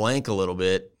drawing a blank a little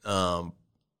bit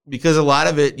because a lot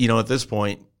of it, at this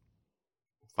point,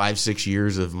 5-6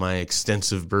 years of my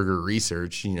extensive burger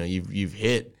research, you've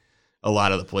hit a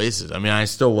lot of the places. I mean, I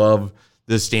still love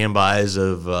the standbys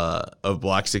of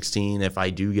Block 16 if I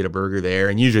do get a burger there,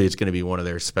 and usually it's going to be one of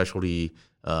their specialty,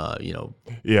 their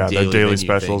daily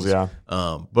specials, things.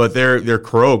 But their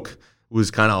croak was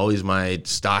kind of always my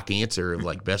stock answer of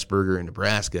like best burger in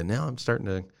Nebraska. Now I'm starting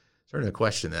to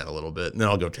question that a little bit, and then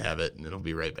I'll go tab it, and it'll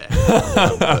be right back.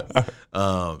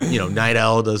 Night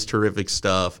Owl does terrific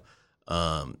stuff.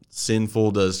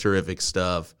 Sinful does terrific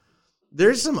stuff.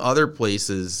 There's some other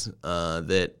places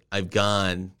that I've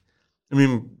gone. I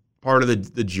mean, part of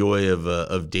the joy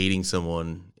of dating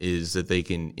someone is that they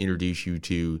can introduce you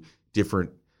to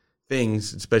different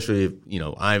things, especially if,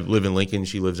 I live in Lincoln,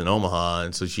 she lives in Omaha,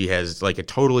 and so she has like a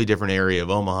totally different area of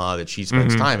Omaha that she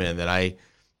spends time in that I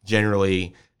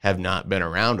generally have not been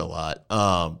around a lot.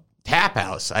 Tap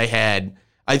House, I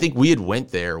think we had went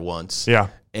there once. Yeah.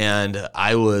 And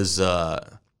I was,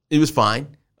 it was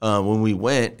fine when we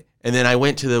went, and then I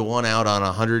went to the one out on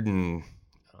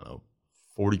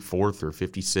 44th or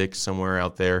 56th, somewhere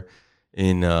out there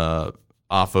in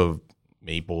off of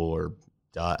Maple or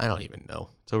Dodge. I don't even know.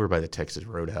 It's over by the Texas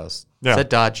Roadhouse. Yeah. Is that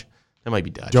Dodge? That might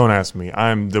be Dodge. Don't ask me.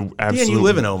 I'm the absolute. Dan, you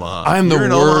live in Omaha. I'm You're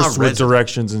the worst with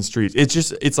directions and streets.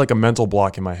 It's like a mental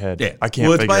block in my head. Yeah. I can't.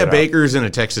 Well, it's figure by it a Baker's and a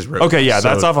Texas Roadhouse. Okay, yeah,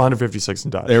 that's off 156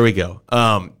 in Dodge. There we go.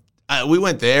 We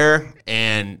went there,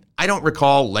 and I don't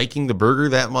recall liking the burger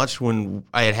that much when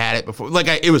I had it before. Like,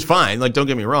 it was fine. Like, don't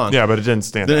get me wrong. Yeah, but it didn't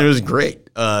stand out. Then it was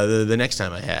great the next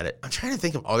time I had it. I'm trying to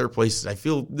think of other places. I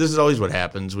feel this is always what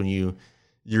happens when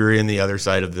you're in the other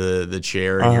side of the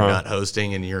chair and you're not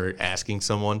hosting and you're asking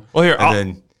someone. Well, here,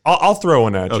 I'll throw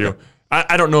one at you.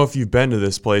 I don't know if you've been to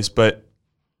this place, but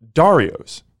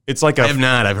Dario's. It's like I have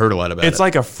not. I've heard a lot about it. It's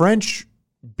like a French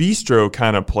bistro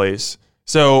kind of place.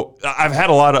 So I've had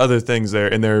a lot of other things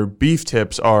there, and their beef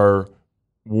tips are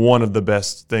one of the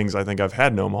best things I think I've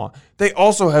had in Omaha. They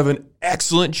also have an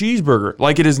excellent cheeseburger.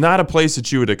 Like, it is not a place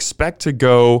that you would expect to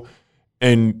go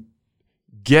and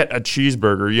get a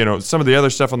cheeseburger. Some of the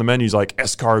other stuff on the menu is like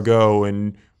escargot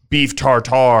and beef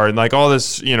tartare and like all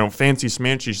this, fancy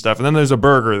smanchy stuff. And then there's a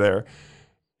burger there.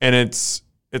 And it's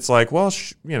like, well,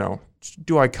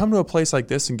 do I come to a place like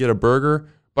this and get a burger?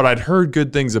 But I'd heard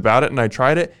good things about it, and I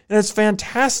tried it, and it's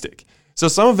fantastic. So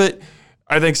some of it,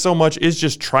 I think so much is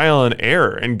just trial and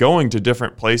error and going to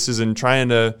different places and trying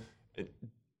to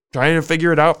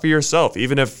figure it out for yourself.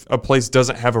 Even if a place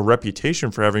doesn't have a reputation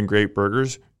for having great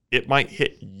burgers, it might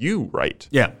hit you right.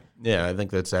 Yeah, I think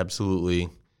that's absolutely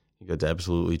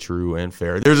true and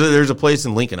fair. There's a place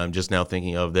in Lincoln I'm just now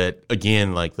thinking of that,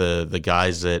 again, like the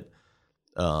guys that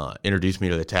introduced me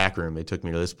to the Tack Room, they took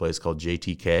me to this place called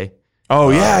JTK. Oh,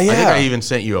 yeah. I think I even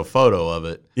sent you a photo of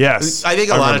it. Yes. I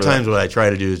think a lot of times what I try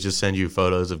to do is just send you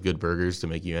photos of good burgers to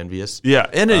make you envious. Yeah,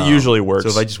 and it usually works. So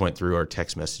if I just went through our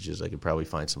text messages, I could probably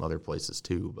find some other places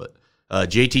too. But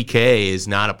JTK is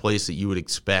not a place that you would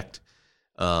expect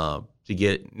to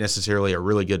get necessarily a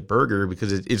really good burger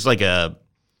because it's like that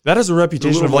has a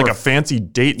reputation of like a fancy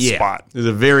date spot. It's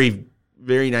a very,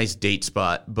 very nice date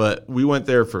spot. But we went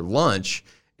there for lunch,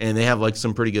 and they have like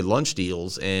some pretty good lunch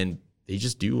deals, and they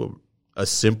just do a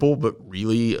simple but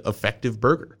really effective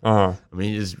burger. I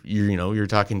mean, you're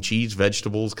talking cheese,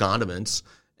 vegetables, condiments,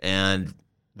 and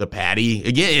the patty.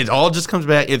 Again, it all just comes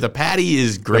back. If the patty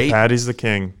is great, the patty's the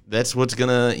king. That's what's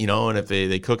gonna, and if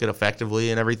they cook it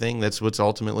effectively and everything, that's what's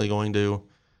ultimately going to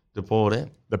pull it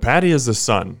in. The patty is the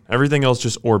sun. Everything else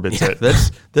just orbits it.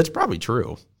 That's probably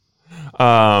true.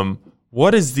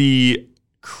 What is the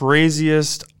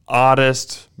craziest,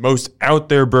 oddest, most out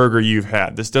there burger you've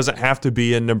had? This doesn't have to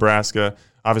be in Nebraska.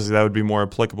 Obviously, that would be more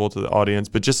applicable to the audience.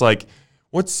 But just like,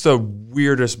 what's the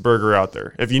weirdest burger out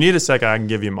there? If you need a second, I can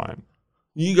give you mine.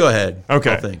 You go ahead.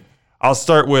 Okay. I'll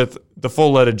start with the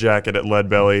full leaded jacket at Lead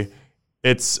Belly.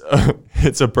 It's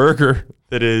a burger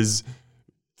that is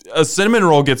a cinnamon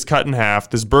roll gets cut in half.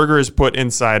 This burger is put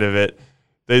inside of it.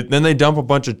 Then they dump a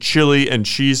bunch of chili and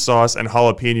cheese sauce and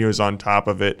jalapenos on top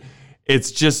of it.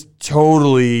 It's just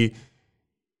totally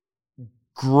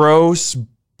gross,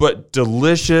 but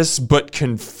delicious, but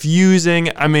confusing.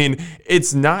 I mean,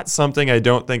 it's not something I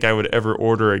don't think I would ever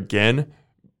order again.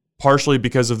 partially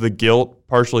because of the guilt,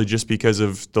 partially just because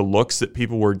of the looks that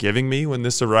people were giving me when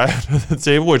this arrived at the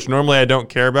table, which normally I don't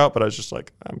care about, but I was just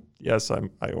like,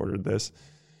 I ordered this.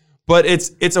 But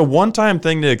it's a one-time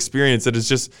thing to experience that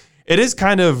it is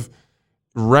kind of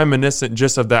reminiscent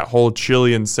just of that whole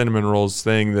chili and cinnamon rolls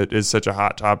thing that is such a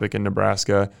hot topic in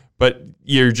Nebraska, but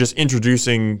you're just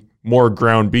introducing more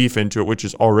ground beef into it, which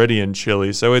is already in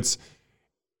chili. So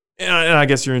and I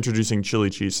guess you're introducing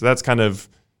chili cheese. So that's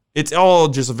it's all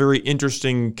just a very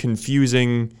interesting,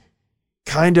 confusing,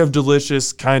 kind of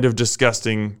delicious, kind of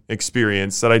disgusting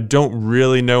experience that I don't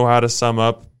really know how to sum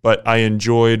up, but I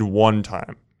enjoyed one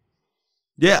time.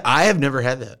 Yeah, I have never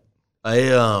had that.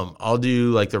 I'll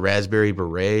do like the raspberry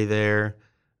beret there.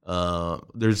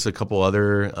 There's a couple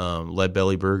other Lead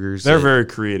Belly burgers. They're very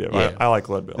creative. Yeah. I like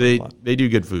Lead Belly a lot. They do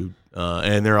good food.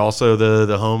 And they're also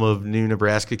the home of new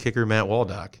Nebraska kicker Matt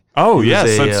Waldock. Oh,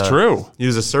 yes, that's true. He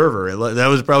was a server. That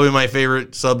was probably my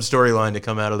favorite sub-storyline to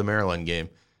come out of the Maryland game.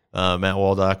 Matt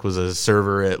Waldock was a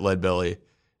server at Lead Belly,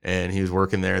 and he was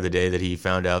working there the day that he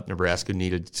found out Nebraska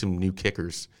needed some new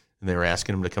kickers, and they were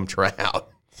asking him to come try out.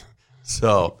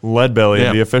 So Lead Belly,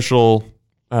 the official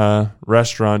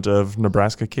restaurant of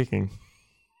Nebraska kicking.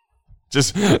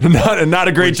 Just not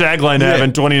a great tagline to have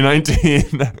in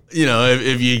 2019.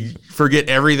 If you forget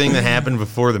everything that happened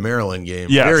before the Maryland game,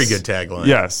 very good tagline.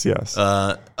 Yes.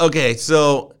 Okay,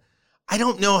 so I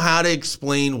don't know how to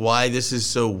explain why this is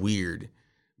so weird,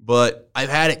 but I've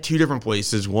had it two different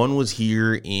places. One was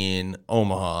here in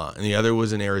Omaha, and the other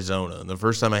was in Arizona. And the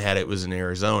first time I had it was in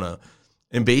Arizona.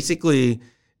 And basically,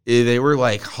 they were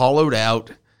like hollowed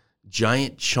out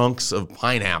giant chunks of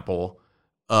pineapple,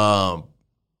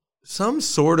 some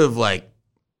sort of like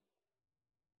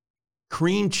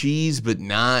cream cheese, but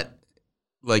not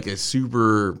like a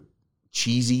super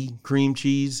cheesy cream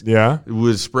cheese. Yeah. It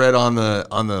was spread on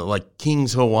the like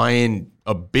King's Hawaiian,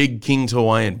 a big King's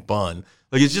Hawaiian bun.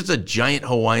 Like it's just a giant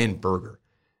Hawaiian burger.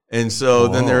 And so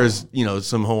then there's,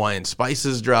 some Hawaiian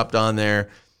spices dropped on there.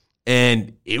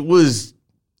 And it was,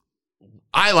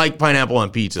 I like pineapple on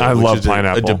pizza. I love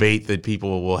pineapple. A debate that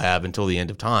people will have until the end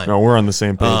of time. No, we're on the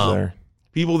same page there.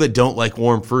 People that don't like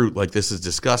warm fruit, like this is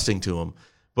disgusting to them.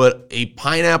 But a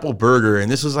pineapple burger, and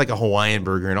this was like a Hawaiian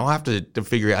burger, and I'll have to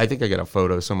figure. I think I got a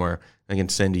photo somewhere I can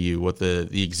send to you what the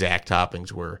exact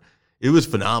toppings were. It was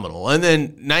phenomenal. And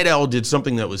then Night Owl did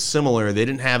something that was similar. They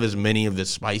didn't have as many of the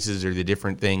spices or the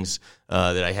different things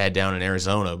that I had down in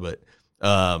Arizona, but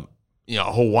a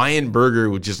Hawaiian burger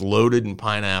with just loaded in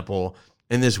pineapple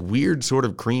and this weird sort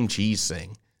of cream cheese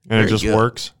thing. And it just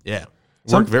works? Yeah.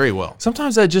 Worked very well.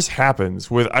 Sometimes that just happens.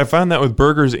 I found that with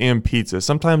burgers and pizza.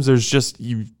 Sometimes there's just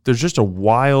a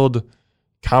wild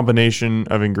combination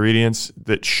of ingredients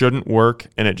that shouldn't work,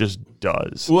 and it just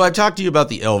does. Well, I talked to you about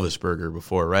the Elvis burger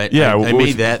before, right? Yeah, I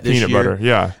made that this year. Peanut butter,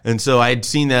 yeah. And so I had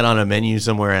seen that on a menu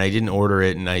somewhere, and I didn't order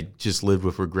it, and I just lived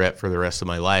with regret for the rest of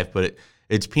my life. But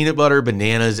it's peanut butter,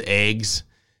 bananas, eggs,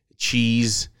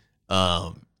 cheese,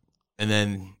 and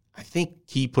then I think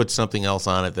he put something else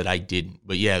on it that I didn't.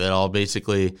 But yeah, that all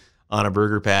basically on a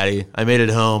burger patty. I made it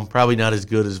home. Probably not as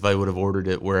good as if I would have ordered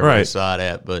it wherever I saw it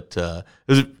at, but it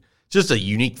was just a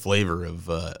unique flavor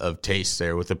of taste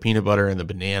there with the peanut butter and the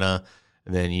banana,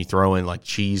 and then you throw in like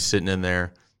cheese sitting in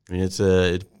there. I mean, it was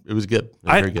good. It was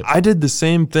very good. I did the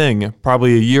same thing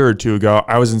probably a year or two ago.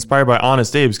 I was inspired by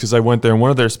Honest Abe's because I went there, and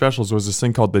one of their specials was this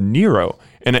thing called the Nero.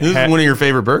 And this is one of your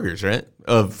favorite burgers, right?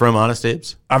 From Honest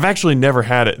Abe's? I've actually never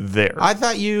had it there. I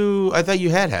thought you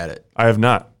had it. I have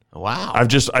not. Wow. I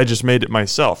just made it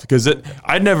myself because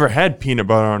I'd never had peanut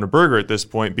butter on a burger at this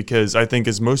point because I think,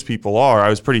 as most people are, I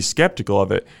was pretty skeptical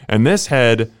of it. And this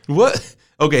had what?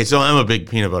 Okay, so I'm a big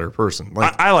peanut butter person.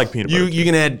 Like I like peanut butter. You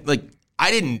can add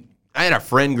I had a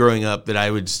friend growing up that I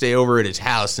would stay over at his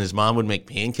house, and his mom would make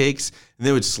pancakes, and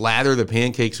they would slather the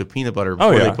pancakes with peanut butter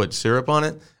before they put syrup on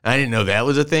it. I didn't know that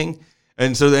was a thing.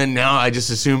 And so then now I just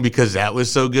assume because that was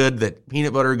so good that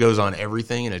peanut butter goes on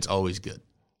everything, and it's always good.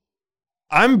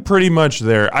 I'm pretty much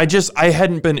there. I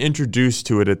hadn't been introduced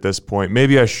to it at this point.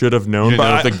 Maybe I should have known.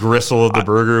 But the gristle of the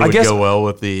burger would go well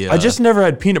with the... I just never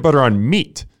had peanut butter on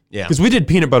meat. Yeah. Because we did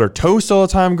peanut butter toast all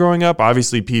the time growing up.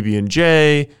 Obviously,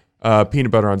 PB&J,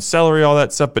 peanut butter on celery, all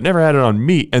that stuff, but never had it on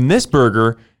meat. And this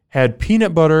burger had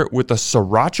peanut butter with a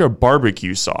sriracha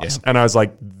barbecue sauce. Yeah. And I was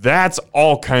like, that's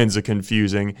all kinds of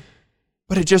confusing.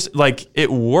 But it just, it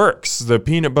works. The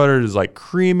peanut butter is,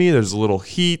 creamy. There's a little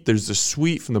heat. There's the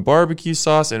sweet from the barbecue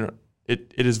sauce. And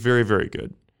it is very, very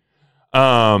good.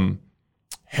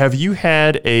 Have you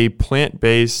had a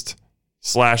plant-based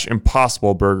 /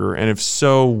 Impossible Burger? And if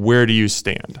so, where do you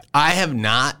stand? I have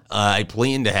not. I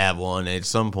plan to have one at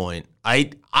some point.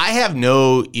 I have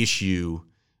no issue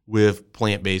with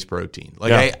plant-based protein.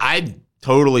 Like Yeah. I'm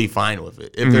totally fine with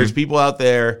it. If there's people out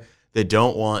there that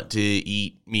don't want to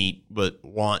eat meat but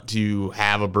want to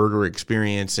have a burger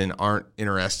experience and aren't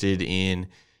interested in,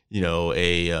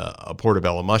 a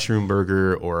portobello mushroom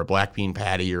burger or a black bean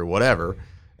patty or whatever,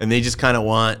 and they just kind of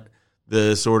want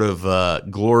the sort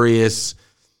of glorious,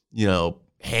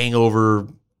 hangover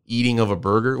eating of a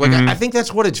burger. Like I think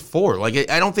that's what it's for. Like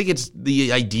I don't think it's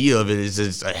the idea of it is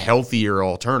it's a healthier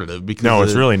alternative because No,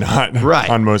 it's really not right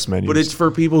on most menus. But it's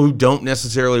for people who don't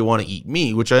necessarily want to eat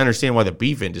meat, which I understand why the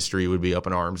beef industry would be up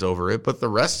in arms over it. But the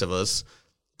rest of us,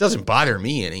 it doesn't bother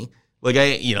me any. Like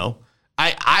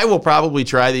I will probably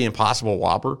try the Impossible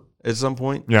Whopper at some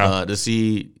point to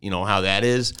see, how that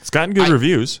is. It's gotten good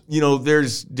reviews.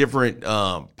 There's different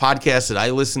podcasts that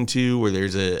I listen to where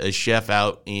there's a chef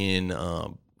out in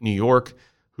New York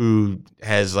who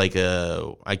has I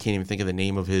can't even think of the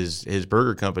name of his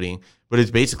burger company, but it's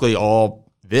basically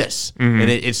all this. And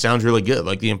it sounds really good.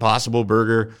 Like the Impossible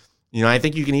Burger, I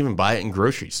think you can even buy it in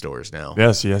grocery stores now.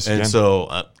 Yes. And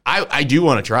so I do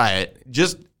want to try it,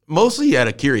 just mostly out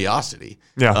of curiosity,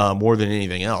 more than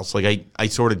anything else. Like I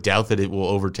sort of doubt that it will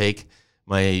overtake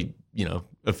my,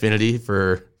 affinity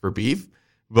for beef,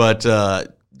 but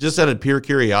just out of pure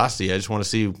curiosity, I just want to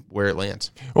see where it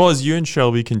lands. Well, as you and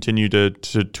Shelby continue to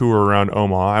tour around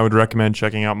Omaha, I would recommend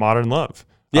checking out Modern Love.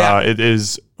 Yeah. It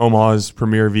is Omaha's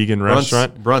premier vegan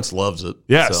restaurant. Brunts loves it.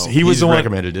 Yes, so he was the one.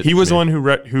 Recommended it. He was the one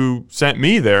who sent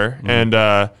me there, and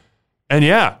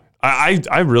yeah,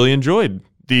 I really enjoyed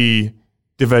the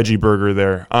veggie burger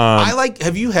there.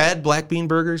 Have you had black bean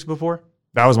burgers before?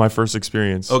 That was my first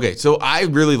experience. Okay, so I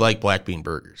really like black bean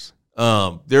burgers.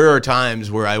 There are times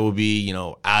where I will be,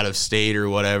 out of state or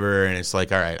whatever, and it's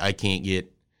like, all right, I can't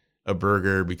get a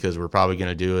burger because we're probably going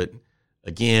to do it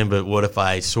again, but what if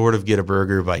I sort of get a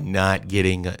burger by not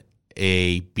getting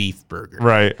a beef burger?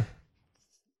 Right.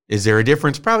 Is there a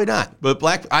difference? Probably not. But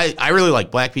I really like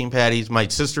black bean patties. My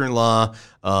sister-in-law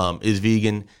is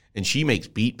vegan, and she makes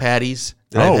beet patties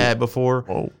that I've had before.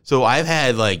 Oh. So I've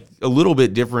had a little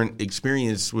bit different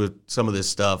experience with some of this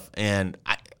stuff, and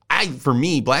for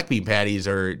me, black bean patties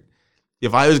are,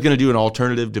 if I was going to do an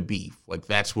alternative to beef,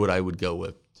 that's what I would go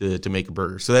with to make a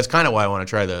burger. So that's kind of why I want to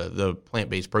try the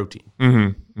plant-based protein.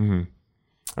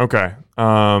 Okay.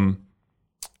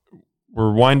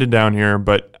 We're winding down here,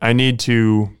 but I need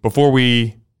to, before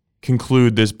we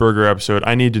conclude this burger episode,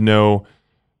 I need to know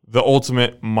the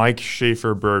ultimate Mike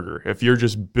Schaefer burger. If you're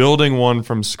just building one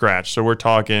from scratch, so we're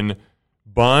talking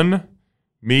bun,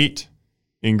 meat,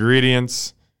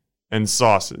 ingredients, and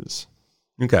sauces.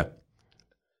 Okay.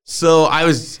 So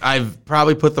I've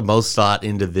probably put the most thought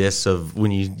into this of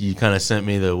when you kind of sent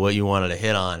me what you wanted to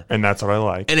hit on. And that's what I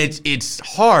like. And it's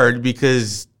hard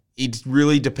because it's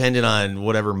really dependent on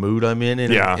whatever mood I'm in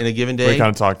a given day. We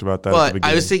kind of talked about that at the But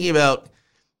beginning. I was thinking about,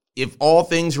 if all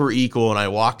things were equal and I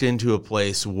walked into a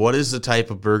place, what is the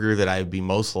type of burger that I'd be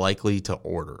most likely to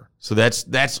order? So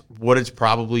that's what it's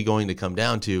probably going to come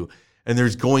down to. And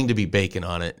there's going to be bacon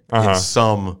on it in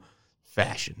some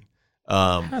fashion.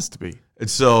 It has to be. And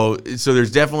so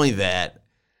there's definitely that.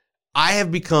 I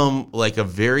have become a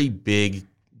very big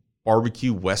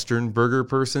barbecue Western burger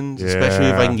person, especially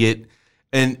if I can get,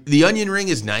 and the onion ring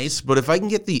is nice, but if I can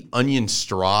get the onion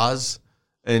straws,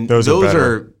 and those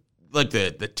are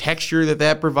the texture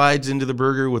that provides into the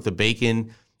burger with the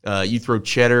bacon. You throw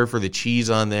cheddar for the cheese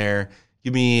on there.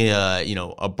 Give me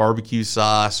a barbecue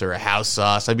sauce or a house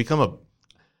sauce. I've become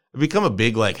a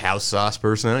big house sauce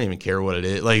person. I don't even care what it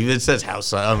is. If it says house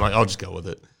sauce, I'm like, I'll just go with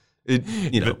it. They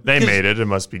made it. It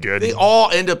must be good. They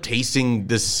all end up tasting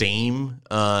the same,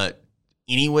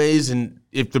 anyways. And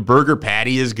if the burger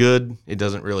patty is good, it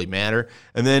doesn't really matter.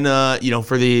 And then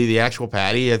for the actual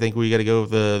patty, I think we got to go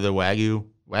with the Wagyu.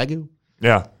 Wagyu?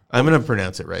 Yeah. I'm gonna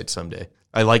pronounce it right someday.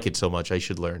 I like it so much. I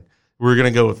should learn. We're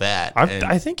gonna go with that.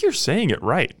 I think you're saying it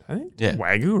right. I think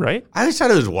Wagyu, right? I always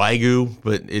thought it was Wagyu,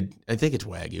 but I think it's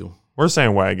Wagyu. We're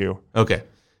saying Wagyu. Okay.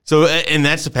 So, and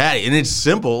that's the patty. And it's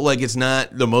simple. It's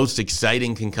not the most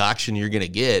exciting concoction you're going to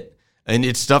get. And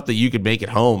it's stuff that you could make at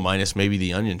home, minus maybe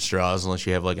the onion straws, unless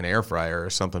you have an air fryer or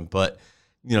something. But,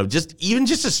 just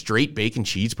a straight bacon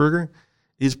cheeseburger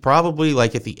is probably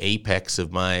at the apex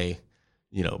of my,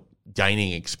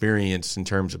 dining experience in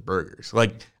terms of burgers.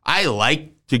 I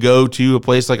like to go to a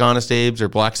place like Honest Abe's or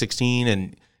Block 16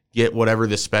 and get whatever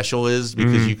the special is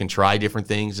because you can try different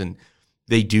things, and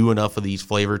they do enough of these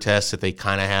flavor tests that they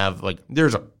kind of have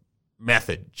there's a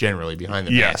method generally behind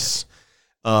the madness.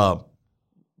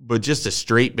 But just a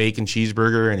straight bacon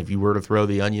cheeseburger, and if you were to throw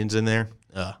the onions in there,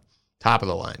 top of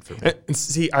the line for me. And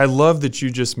see, I love that you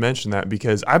just mentioned that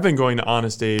because I've been going to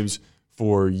Honest Abe's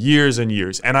for years and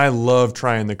years. And I love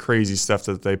trying the crazy stuff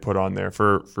that they put on there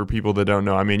for people that don't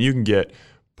know. I mean, you can get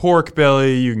pork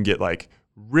belly, you can get like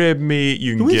rib meat,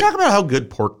 you Can we talk about how good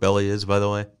pork belly is, by the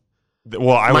way?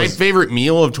 Well, my favorite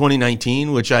meal of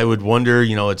 2019, which I would wonder,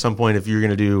 at some point if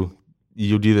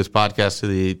you'll do this podcast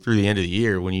through the end of the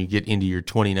year when you get into your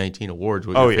 2019 awards,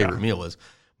 what your favorite meal is.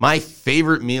 My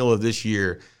favorite meal of this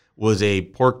year was a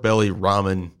pork belly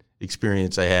ramen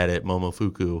experience I had at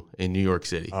Momofuku in New York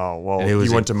City. Oh, well, and it was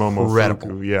you went to incredible.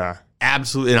 Momofuku, yeah.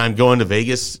 Absolutely, and I'm going to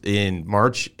Vegas in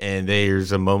March, and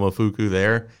there's a Momofuku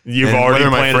there. You've and already whether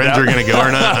my planned friends it out? are going to go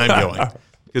or not, I'm going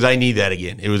because I need that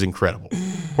again. It was incredible.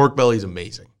 Pork belly is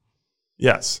amazing.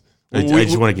 Yes. I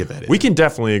just want to get that in. We can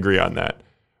definitely agree on that.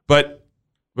 But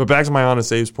back to my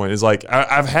Honest Abe's point is like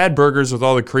I've had burgers with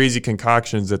all the crazy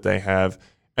concoctions that they have.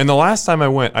 And the last time I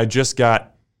went, I just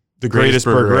got the greatest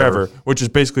burger ever, which is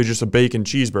basically just a bacon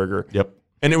cheeseburger. Yep.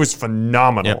 And it was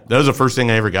phenomenal. Yep. That was the first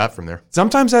thing I ever got from there.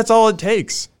 Sometimes that's all it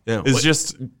takes. Yeah. It's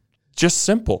just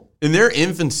simple. In their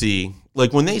infancy,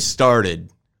 like when they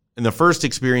started, and the first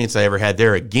experience I ever had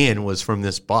there again was from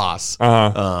this boss,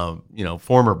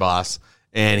 former boss,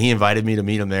 and he invited me to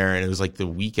meet him there, and it was like the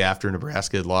week after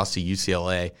Nebraska had lost to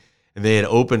UCLA, and they had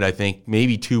opened, I think,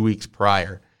 maybe 2 weeks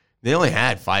prior. They only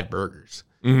had 5 burgers.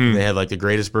 Mm-hmm. They had like the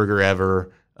greatest burger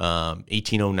ever,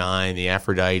 1809, the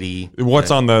Aphrodite.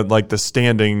 What's on the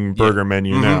standing burger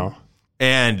menu now?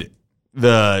 And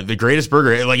the greatest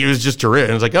burger, like it was just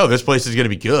terrific. I was like, oh, this place is going to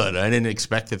be good. I didn't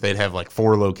expect that they'd have like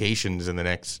 4 locations in the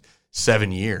next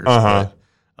 7 years. But,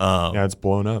 it's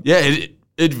blown up. Yeah,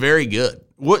 it's very good.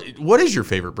 What is your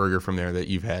favorite burger from there that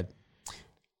you've had?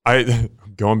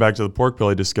 Going back to the pork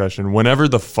belly discussion, whenever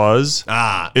the fuzz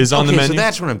is on the menu. So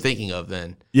that's what I'm thinking of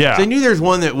then. Yeah. I knew there's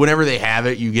one that whenever they have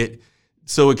it, you get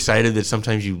so excited that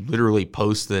sometimes you literally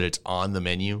post that it's on the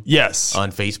menu. Yes.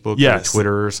 On Facebook yes. or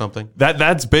Twitter or something.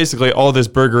 That's basically all this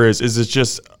burger is it's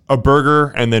just a burger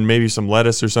and then maybe some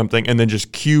lettuce or something and then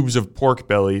just cubes of pork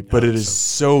belly, but it is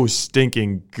so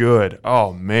stinking good.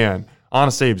 Oh, man.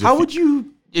 Honest Abe's. How would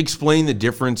you explain the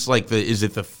difference? Is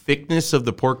it the thickness of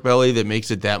the pork belly that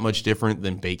makes it that much different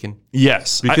than bacon?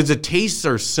 Yes. Because the tastes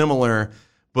are similar,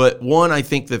 but one, I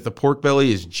think that the pork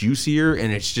belly is juicier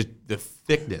and it's just the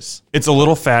thickness. It's a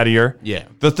little fattier. Yeah.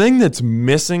 The thing that's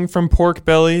missing from pork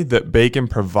belly that bacon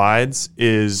provides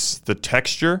is the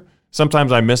texture.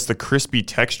 Sometimes I miss the crispy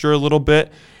texture a little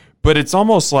bit, but it's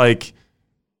almost like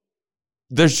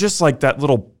there's just like that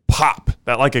little pop,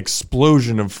 that like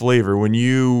explosion of flavor when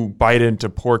you bite into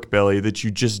pork belly that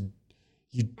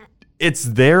it's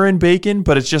there in bacon,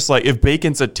 but it's just like if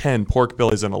bacon's a 10, pork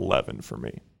belly's an 11 for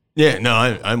me. Yeah, no,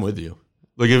 I'm with you.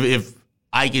 Like if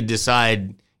I could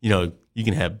decide, you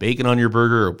can have bacon on your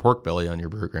burger or pork belly on your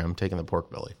burger, I'm taking the pork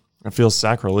belly. It feels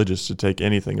sacrilegious to take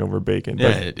anything over bacon,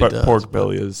 yeah, but pork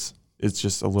belly it's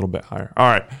just a little bit higher. All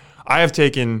right, I have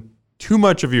taken too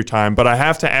much of your time, but I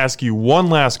have to ask you one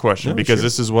last question because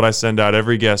this is what I send out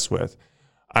every guest with.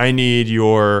 I need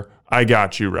your I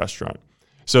Got You restaurant.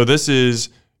 So this is,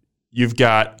 you've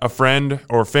got a friend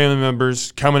or family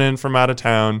members coming in from out of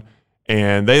town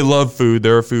and they love food.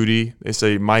 They're a foodie. They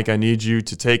say, Mike, I need you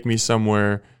to take me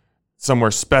somewhere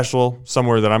special,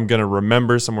 somewhere that I'm going to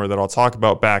remember, somewhere that I'll talk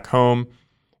about back home.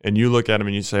 And you look at them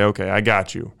and you say, okay, I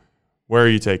got you. Where are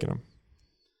you taking them?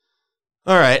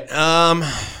 All right.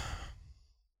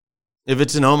 If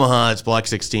it's in Omaha, it's Block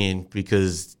 16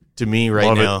 because to me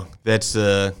right now, that's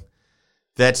the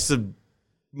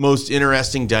most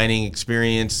interesting dining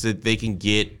experience that they can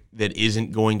get that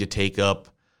isn't going to take up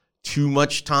too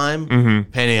much time. Mm-hmm.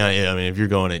 Depending on, if you're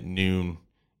going at noon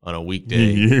on a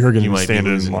weekday, you're going to be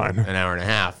standing in line an hour and a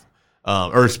half,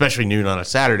 or especially noon on a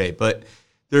Saturday. But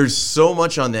there's so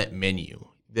much on that menu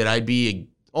that I'd be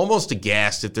almost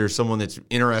aghast if there's someone that's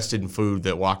interested in food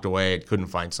that walked away and couldn't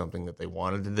find something that they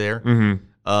wanted there.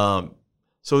 Mm-hmm.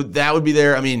 So that would be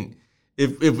there. I mean,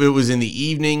 if it was in the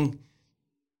evening,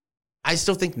 I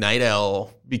still think Night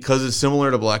Owl, because it's similar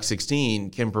to Block 16,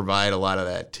 can provide a lot of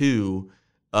that too.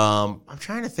 I'm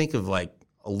trying to think of like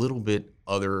a little bit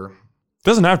other.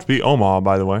 Doesn't have to be Omaha,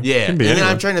 by the way. Yeah, and then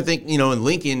I'm trying to think, in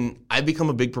Lincoln, I've become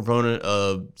a big proponent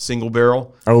of Single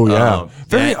Barrel. Oh, yeah.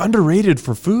 Very underrated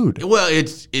for food. Well,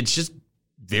 it's just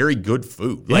very good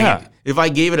food. Like, if I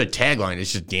gave it a tagline,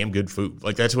 it's just damn good food.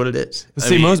 Like, that's what it is.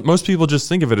 See, most people just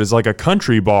think of it as like a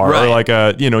country bar or like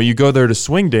a, you go there to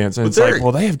swing dance and it's like,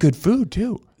 well, they have good food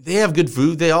too. They have good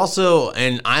food. They also,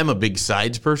 and I'm a big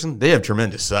sides person, they have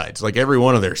tremendous sides. Like every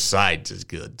one of their sides is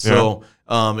good. So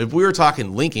if we were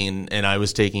talking Lincoln and I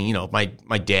was taking,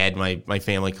 my dad, my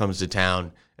family comes to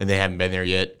town and they haven't been there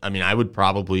yet, I would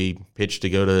probably pitch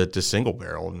to go to Single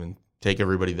Barrel and take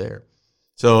everybody there.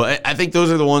 So I think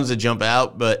those are the ones that jump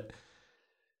out, but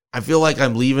I feel like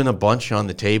I'm leaving a bunch on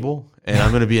the table, and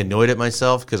I'm going to be annoyed at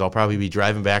myself because I'll probably be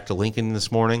driving back to Lincoln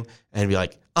this morning and be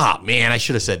like, man, I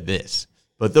should have said this.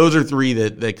 But those are three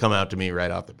that come out to me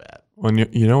right off the bat. Well,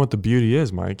 you know what the beauty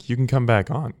is, Mike? You can come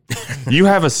back on. You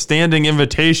have a standing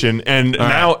invitation, and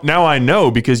now I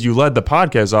know because you led the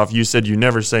podcast off. You said you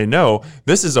never say no.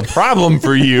 This is a problem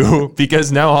for you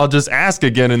because now I'll just ask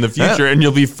again in the future, and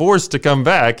you'll be forced to come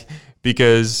back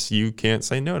because you can't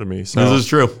say no to me. So this is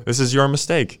true. This is your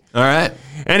mistake. All right.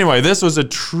 Anyway, this was a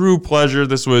true pleasure.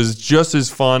 This was just as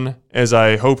fun as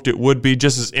I hoped it would be,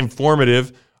 just as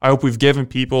informative. I hope we've given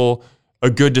people a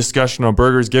good discussion on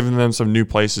burgers, giving them some new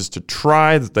places to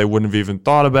try that they wouldn't have even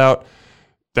thought about.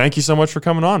 Thank you so much for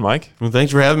coming on, Mike. Well,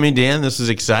 thanks for having me, Dan. This is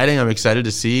exciting. I'm excited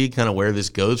to see kind of where this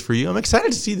goes for you. I'm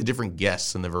excited to see the different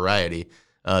guests and the variety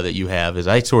that you have as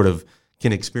I sort of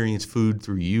can experience food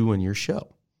through you and your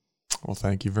show. Well,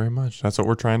 thank you very much. That's what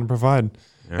we're trying to provide.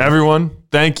 Right. Everyone,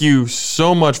 thank you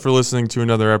so much for listening to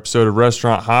another episode of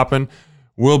Restaurant Hoppin'.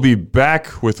 We'll be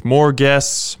back with more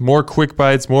guests, more quick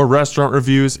bites, more restaurant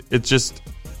reviews. It's just,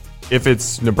 if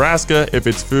it's Nebraska, if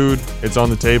it's food, it's on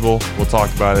the table. We'll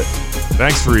talk about it.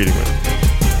 Thanks for eating with me.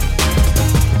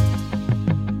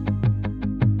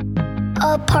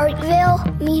 A Parkville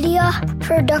Media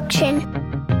Production.